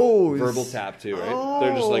 part my of toes. Verbal tap, too, right?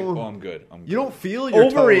 They're just like, oh, I'm good. I'm good. You don't feel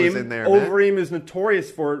your toes in there, man. Overeem is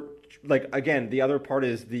notorious for, like, again, the other part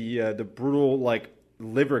is the brutal, like,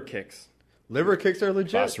 liver kicks. Liver kicks are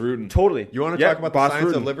legit. Boss Rudin. Totally. You want to Yeah, talk about Boss the science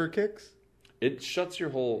Rudin. of liver kicks? It shuts your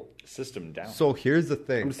whole system down. So here's the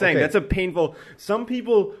thing. I'm saying Okay. that's a painful. Some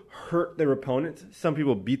people hurt their opponents. Some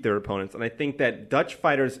people beat their opponents, and I think that Dutch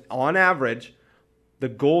fighters, on average, the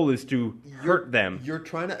goal is to hurt them. You're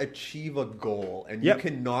trying to achieve a goal, and Yep. you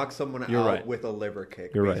can knock someone You're out right. with a liver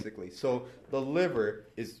kick, You're right. basically. So the liver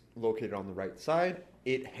is located on the right side.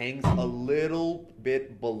 It hangs a little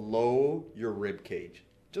bit below your rib cage,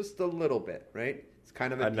 just a little bit, right? It's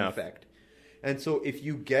kind of a Enough. defect. And so if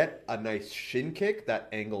you get a nice shin kick that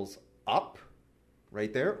angles up,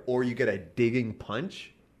 right there, or you get a digging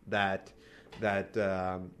punch that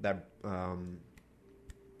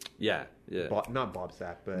yeah. not Bob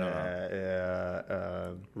Sapp, but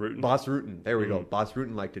Rutin. Boss Rutin. There we go. Boss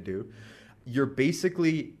Rutin like to do. You're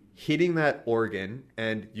basically hitting that organ,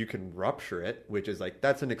 and you can rupture it, which is like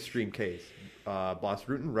that's an extreme case. Boss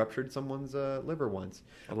Rutin ruptured someone's liver once,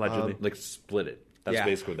 Allegedly. Like, split it. That's Yeah.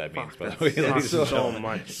 basically what that means, by that the way. sucks ladies and so gentlemen.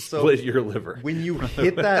 much. Split your liver. When you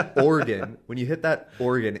hit that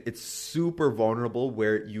organ, it's super vulnerable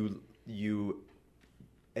where you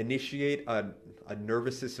initiate a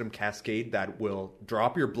nervous system cascade that will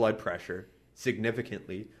drop your blood pressure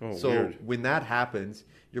significantly. Oh, so weird. when that happens,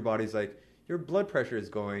 your body's like, your blood pressure is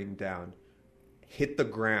going down. Hit the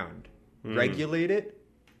ground. Regulate it.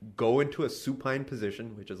 Go into a supine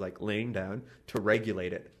position, which is like laying down, to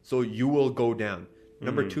regulate it. So you will go down.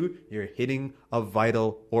 Number two, you're hitting a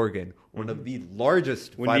vital organ. One of the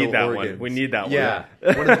largest We vital need that one. organs. We need that one. Yeah.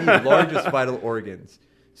 One of the largest vital organs.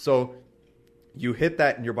 So you hit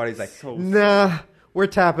that and your body's like, So nah, we're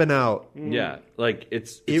tapping out. Yeah, like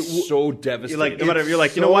it's It so devastating. You're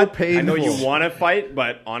like, you know so what? I know you painful. want to fight,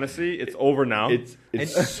 but honestly, it's over now. it's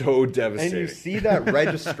so And devastating. you see that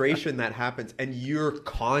registration that happens, and you're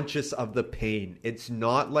conscious of the pain. It's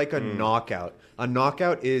not like a knockout. A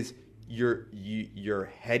knockout is your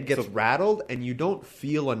head gets rattled, and you don't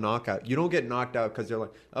feel a knockout. You don't get knocked out because you're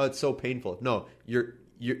like, oh, it's so painful. No, you're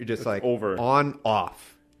just like over. on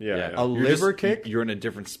off. yeah. A You're liver just- kick. You're in a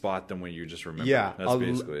different spot than when you just remember. Yeah, that's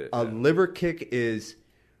basically it. a yeah. liver kick is,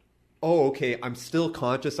 oh, okay, I'm still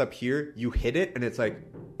conscious up here. You hit it, and it's like,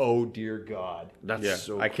 oh dear God, That's Yeah.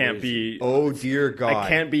 so I can't crazy. be. oh dear God, I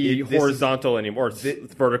can't be This is- horizontal anymore, or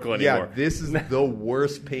vertical anymore. Yeah, this is the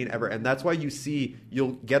worst pain ever, and that's why you see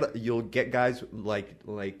you'll get guys like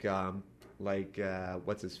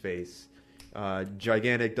what's his face,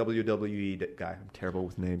 gigantic WWE guy. I'm terrible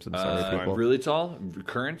with names. I'm sorry, people. Really tall,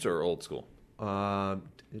 current or old school?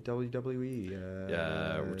 WWE.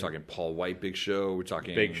 Yeah, we're talking Paul White, Big Show. We're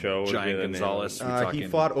talking Big Show would be Giant the name. Gonzalez. We're talking, he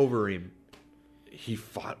fought Overeem. He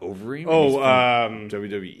fought over him. Oh, He's from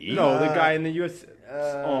WWE. No, the guy in the US.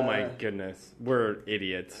 Oh my goodness, we're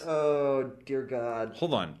idiots. Oh dear God.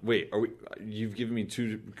 Hold on, wait. Are we? You've given me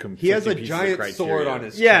two. He has a conflicting pieces of giant criteria. sword on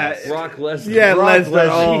his Yeah, chest. Brock Lesnar. Yeah, Brock Lesnar. Lesnar.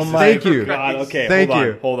 Oh my Thank you. God. Okay, Thank hold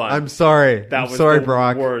you. on. Hold on. I'm sorry. That I'm was sorry, the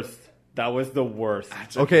Brock. worst. That was the worst.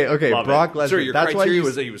 Okay, Love Brock it. Lesnar. Sorry, your That's why criteria you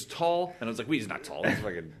was that he was tall, and I was like, wait, he's not tall. He's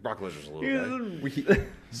fucking Brock Lesnar's a little guy.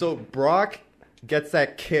 So Brock gets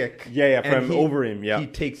that kick. Yeah, and from over him, yeah. He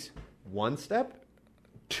takes one step,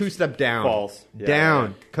 two step down. Falls. Yeah,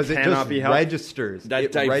 down. Because it Cannot just be helped. registers. That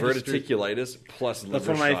It registers. diverticulitis plus liver That's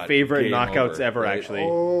one of my shot, favorite game knockouts over, ever, right? actually.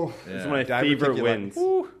 Oh, It's one of my Diverticulitis. favorite wins.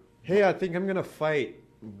 Ooh. Hey, I think I'm gonna fight.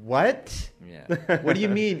 What? Yeah. What do you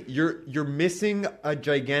mean? You're missing a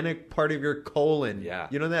gigantic part of your colon. Yeah.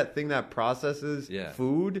 You know that thing that processes Yeah.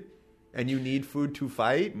 food, and you need food to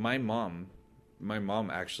fight. My mom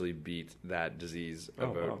actually beat that disease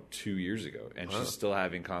about wow. 2 years ago, and she's still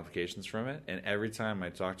having complications from it. And every time I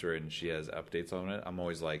talk to her and she has updates on it, I'm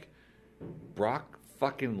always like, Brock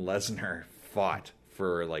fucking Lesnar fought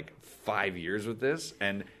for like 5 years with this,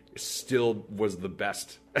 and still was the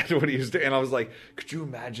best at what he was doing. And I was like, could you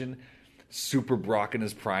imagine Super Brock in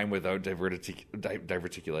his prime without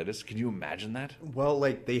diverticulitis? Can you imagine that? Well,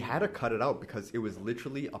 like they had to cut it out because it was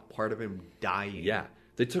literally a part of him dying. Yeah.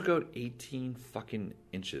 They took out 18 fucking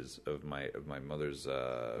inches of my mother's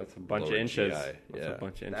That's a bunch of lower inches. GI. That's Yeah. a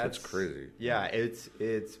bunch of inches. That's crazy. Yeah, it's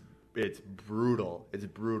brutal. It's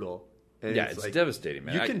brutal. And Yeah, it's like, devastating,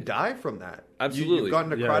 man. You can die from that. Absolutely. You've got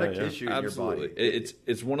necrotic Yeah, yeah. tissue Absolutely. in your body.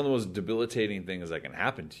 It's one of the most debilitating things that can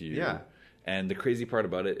happen to you. Yeah. And the crazy part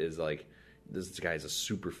about it is like this guy's a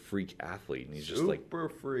super freak athlete, and he's just like Super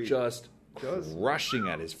free. just crushing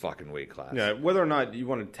at his fucking weight class. Yeah, whether or not you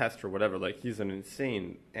want to test or whatever, like he's an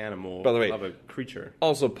insane animal By the way, of a creature.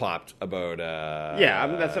 Also popped about. Yeah, I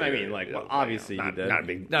mean, that's what I mean. Like, you know, well, obviously not, he did. not a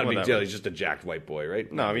big Whatever. deal. He's just a jacked white boy,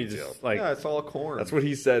 right? No, Not I a mean big just deal. like Yeah, it's all corn. That's what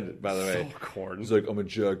he said, by the way. so corn. He's like, I'm a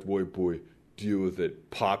jacked white boy. Deal with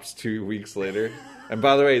it. Pops 2 weeks later. And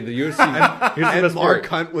by the way, the UFC. Here's the And best Mark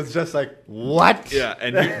part. Hunt was just like, what? Yeah,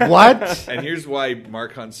 and What? and here's why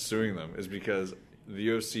Mark Hunt's suing them is because the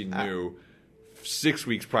UFC knew 6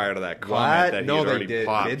 weeks prior to that comment What? that he No, had they already did.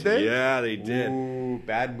 popped. Did they? Yeah, they did. Ooh,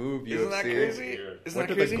 bad move, UFC. Isn't that crazy? Isn't What that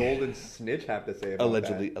did crazy? the Golden Snitch have to say about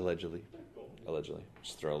Allegedly.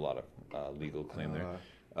 Just throw a lot of legal claim there.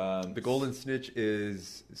 that? The Golden Snitch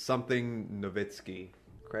is something Nowitzki.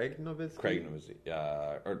 Craig Nowitzki? Craig Nowitzki,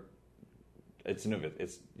 or it's Novitz.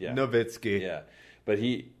 It's yeah, Nowitzki. yeah. But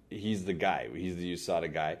he's the guy. He's the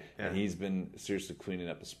USADA guy, and Yeah. he's been seriously cleaning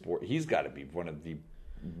up the sport. He's got to be one of the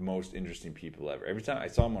most interesting people ever. Every time I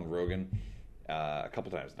saw him on Rogan a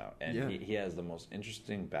couple times now, and Yeah. he has the most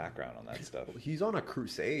interesting background on that stuff. He's on a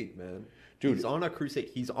crusade, man. Dude. He's on a crusade.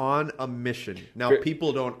 He's on a mission. Now, Fair-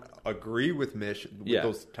 people don't agree with Yeah.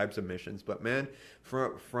 those types of missions, but man,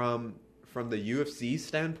 from the UFC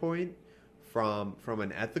standpoint, from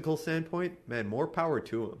an ethical standpoint, man, more power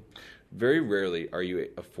to him. Very rarely are you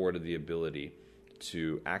afforded the ability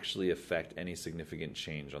to actually affect any significant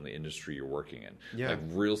change on the industry you're working in. Yeah. Like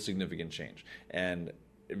real significant change. And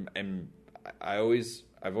I've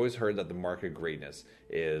always heard that the mark of greatness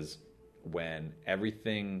is when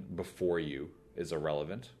everything before you is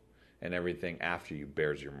irrelevant and everything after you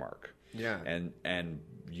bears your mark. Yeah. And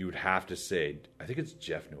you'd have to say, I think it's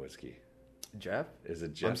Jeff Nowitzki. Jeff? Is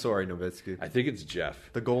it Jeff? I'm sorry, Nowitzki. I think it's Jeff.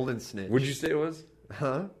 The Golden Snitch. Would you say it was?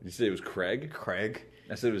 Huh? Did you say it was Craig? Craig.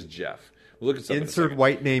 I said it was Jeff. We'll look at something. Insert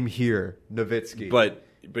white name here, Nowitzki. But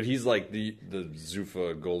but he's like the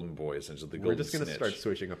Zuffa golden boy, essentially. The We're golden just gonna snitch. start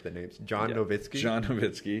switching up the names. John Yeah. Nowitzki. John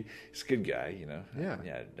Nowitzki. He's a good guy, you know. Yeah.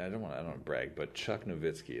 Yeah. I don't want to brag, but Chuck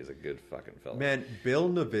Nowitzki is a good fucking fella. Man, Bill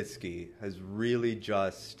Nowitzki has really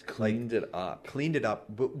just Cleaned it up. cleaned it up.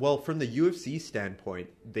 But well, from the UFC standpoint,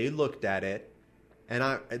 they looked at it, and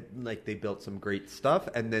they built some great stuff,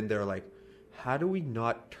 and then they're like, how do we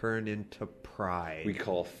not turn into Pride? We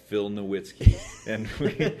call Phil Nowitzki, and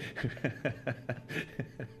we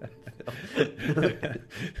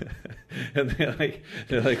and they're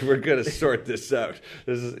like, we're gonna sort this out.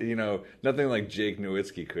 This is, you know, nothing like Jake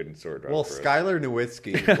Nowitzki couldn't sort out. Well, for us. Skylar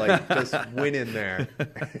Nowitzki, just went in there.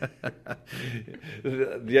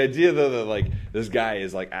 The idea though that like this guy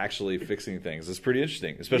is like actually fixing things is pretty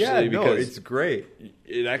interesting, especially Yeah, no, because it's great.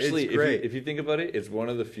 it actually, it's great. if you think about it, it's one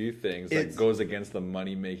of the few things that It's- goes against the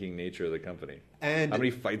money making nature of the company. And how many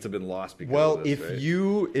fights have been lost because well, of this, if right?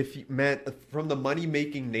 you man, from the money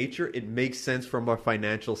making nature, it makes sense from a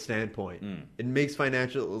financial standpoint. It makes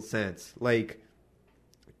financial sense. Like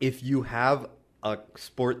if you have a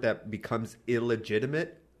sport that becomes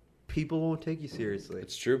illegitimate, people won't take you seriously.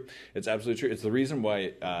 It's true. It's absolutely true. It's the reason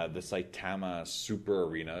why the Saitama Super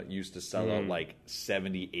Arena used to sell out like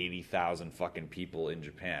 70, 80,000 fucking people in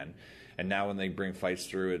Japan. And now when they bring fights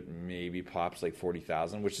through, it maybe pops like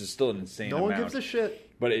 40,000, which is still an insane No amount. one gives a shit.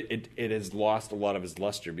 But it has lost a lot of its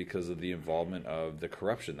luster because of the involvement of the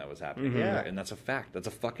corruption that was happening. Yeah. And that's a fact. That's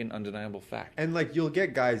a fucking undeniable fact. And like you'll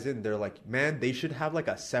get guys in, they're like, man, they should have like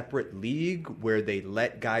a separate league where they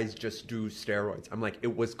let guys just do steroids. I'm like,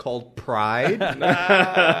 it was called Pride.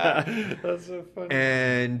 That's so funny.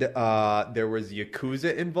 And there was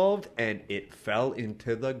Yakuza involved, and it fell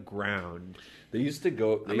into the ground. They used to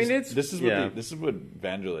go. I mean, this is what yeah. this is what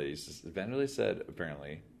Vanderlei used to. Vanderlei said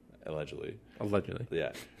apparently, allegedly.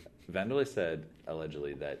 Yeah, Vanderlei said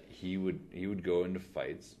allegedly that he would go into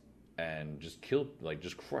fights and just kill, like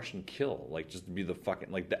just crush and kill, like just be the fucking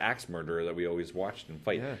like the axe murderer that we always watched and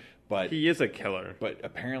fight. Yeah. But He is a killer. But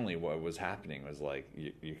apparently, what was happening was like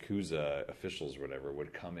Yakuza officials, or whatever,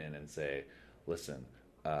 would come in and say, "Listen,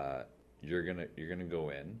 you're gonna go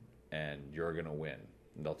in and you're gonna win."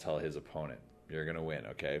 And they'll tell his opponent, "You're gonna win,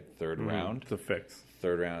 okay? Third round, It's a fix.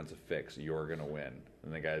 third round's a fix. You're gonna win."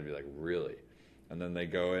 And the guy would be like, "Really?" And then they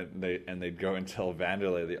go in, they'd go and tell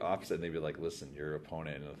Vanderlei the opposite, and they'd be like, "Listen, your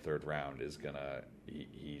opponent in the third round is gonna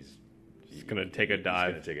he's gonna take a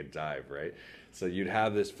dive." He's gonna take a dive, right? So you'd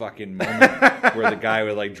have this fucking moment where the guy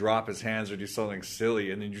would like drop his hands or do something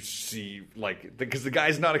silly, and then you see like because the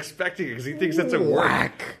guy's not expecting it because he thinks it's a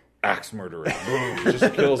whack. Axe murderer, boom,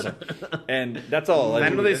 just kills him, and that's all.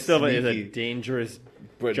 Vanderlei that's Silva is a sneaky. dangerous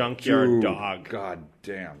But junkyard dude, dog. God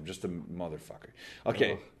damn, just a motherfucker.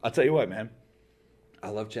 Okay, I'll tell you what, man. I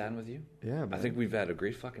love chatting with you. Yeah, man. I think we've had a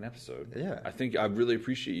great fucking episode. Yeah. I think I really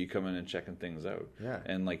appreciate you coming and checking things out. Yeah.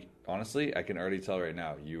 And like honestly, I can already tell right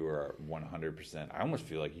now you are 100%. I almost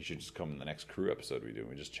feel like you should just come in the next crew episode we do and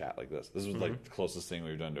we just chat like this. This was like the closest thing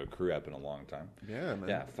we've done to a crew app in a long time. Yeah, man.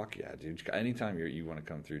 Yeah, fuck yeah, dude. Anytime you want to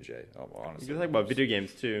come through, Jay. Oh, We honestly. can talk about video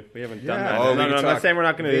games too. We haven't done Yeah. that. Oh, we no, can I'm talk not saying we're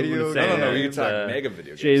not going to video say No, no, it. we can talk mega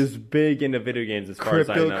video games. Jay's big into video games as far as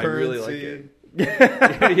I know. I really like Cryptocurrency. it.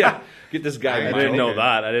 Yeah, get this guy. I I'm didn't know joking.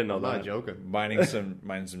 that. I didn't know I'm not that. joking. mining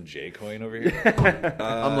some J coin over here.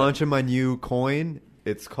 I'm launching my new coin.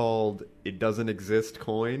 It's called It Doesn't Exist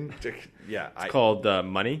Coin. Yeah, It's called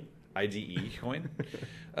Money. IDE coin.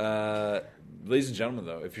 Ladies and gentlemen,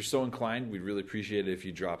 though, if you're so inclined, we'd really appreciate it if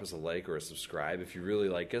you drop us a like or a subscribe. If you really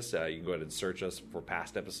like us, you can go ahead and search us for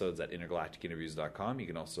past episodes at intergalacticinterviews.com. You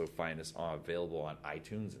can also find us available on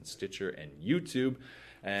iTunes and Stitcher and YouTube.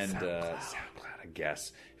 And SoundCloud, I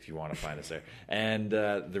guess, if you want to find us there. And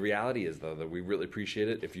the reality is, though, that we really appreciate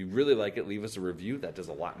it. If you really like it, leave us a review. That does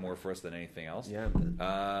a lot more for us than anything else. Yeah,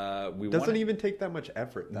 man. We Doesn't wanna- even take that much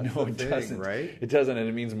effort. That's No, the it thing, doesn't. right? It doesn't, and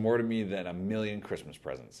it means more to me than a million Christmas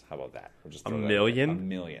presents. How about that? We'll just throw that out there. million? A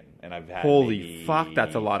million, and I've had Holy maybe- fuck,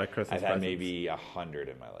 that's a lot of Christmas I've had presents. maybe 100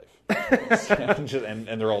 in my life,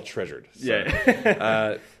 and they're all treasured. So,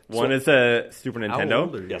 Yeah. One is a Super How Nintendo.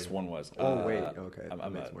 old are you? yes, one was. Oh, wait, okay. I'm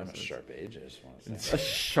That makes more a sense. sharp age. I just want to A say.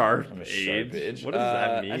 sharp I'm a age. sharp age. What does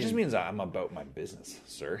that mean? That just means I'm about my business,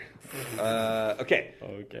 sir. Okay.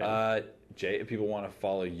 Okay. Jay, if people want to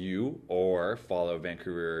follow you or follow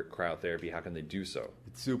Vancouver Cryotherapy, how can they do so?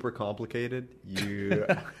 It's super complicated. You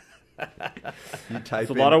type It's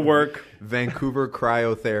a in lot of work. Vancouver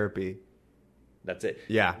Cryotherapy. That's it.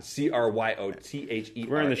 Yeah.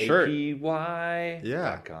 CRYOTHERAPY.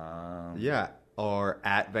 Yeah. .com. A are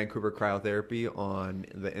at Vancouver Cryotherapy on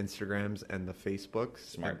the Instagrams and the Facebooks.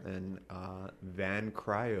 Smart. And Van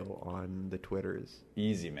Cryo on the Twitters.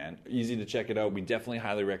 Easy, man. Easy to check it out. We definitely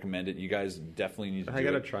highly recommend it. You guys definitely need to do I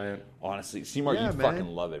gotta it. try it. Honestly, C-Mart, Yeah, you'd man.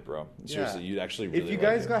 fucking love it, bro. Seriously, Yeah. you'd actually really If you like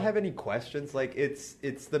guys it. have any questions, like it's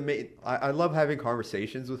the main. I love having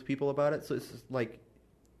conversations with people about it. So it's just like,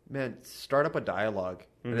 man, start up a dialogue.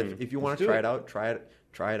 And if you want to do try it. it out, try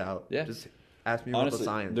it out. Yeah. Just ask me Honestly, about the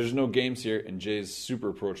science. there's no games here, and Jay's super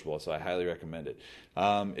approachable, so I highly recommend it.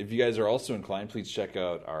 If you guys are also inclined, please check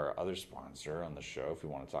out our other sponsor on the show if we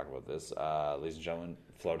want to talk about this. Ladies and gentlemen,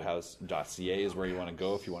 floathouse.ca is where you want to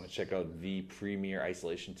go if you want to check out the premier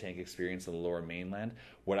isolation tank experience in the Lower Mainland.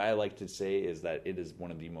 What I like to say is that it is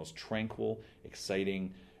one of the most tranquil,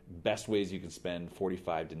 exciting, best ways you can spend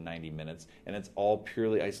 45 to 90 minutes, and it's all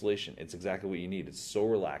purely isolation. It's exactly what you need. It's so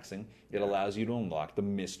relaxing. It allows you to unlock the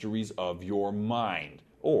mysteries of your mind.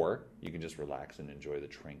 Or you can just relax and enjoy the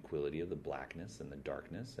tranquility of the blackness and the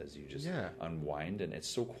darkness as you just unwind. And it's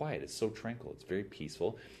so quiet. It's so tranquil. It's very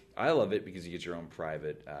peaceful. I love it because you get your own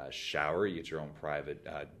private shower. You get your own private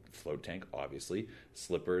float tank, obviously.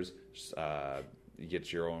 Slippers. You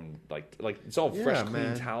get your own, like it's all fresh, clean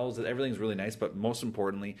man. towels. Everything's really nice. But most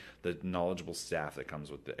importantly, the knowledgeable staff that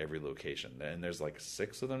comes with every location. And there's like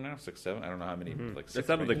 6 of them now, 6, 7. I don't know how many. Like 6 It's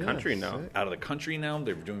out of the right? country now. sick. Out of the country now.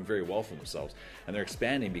 They're doing very well for themselves. And they're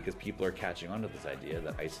expanding because people are catching on to this idea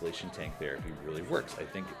that isolation tank therapy really works. I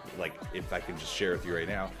think, like, if I can just share with you right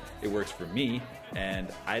now, it works for me. And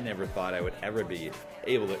I never thought I would ever be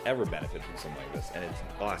able to ever benefit from something like this. And it's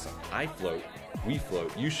awesome. I float. We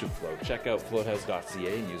float. You should float. Check out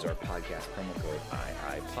floathouse.ca and use our podcast promo code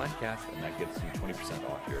IIPodcast, and that gets you 20%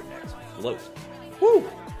 off your next float. Woo!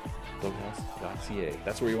 Floathouse.ca.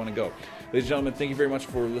 That's where you want to go. Ladies and gentlemen, thank you very much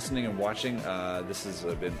for listening and watching. This has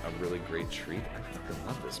been a really great treat. I fucking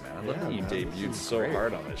love this, man. I love that you man, this debuted is so great.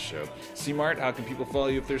 hard on this show. C-Mart, how can people follow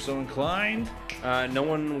you if they're so inclined? No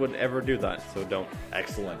one would ever do that, so don't.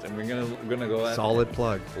 Excellent. And we're gonna go ahead Solid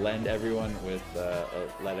plug. lend everyone with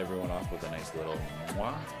let everyone off with a nice little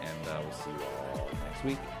mwah, and we'll see you all next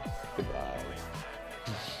week. Goodbye.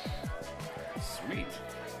 Sweet.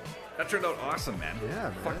 That turned out awesome, man. Yeah,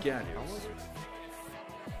 man. Fuck yeah, That dude. was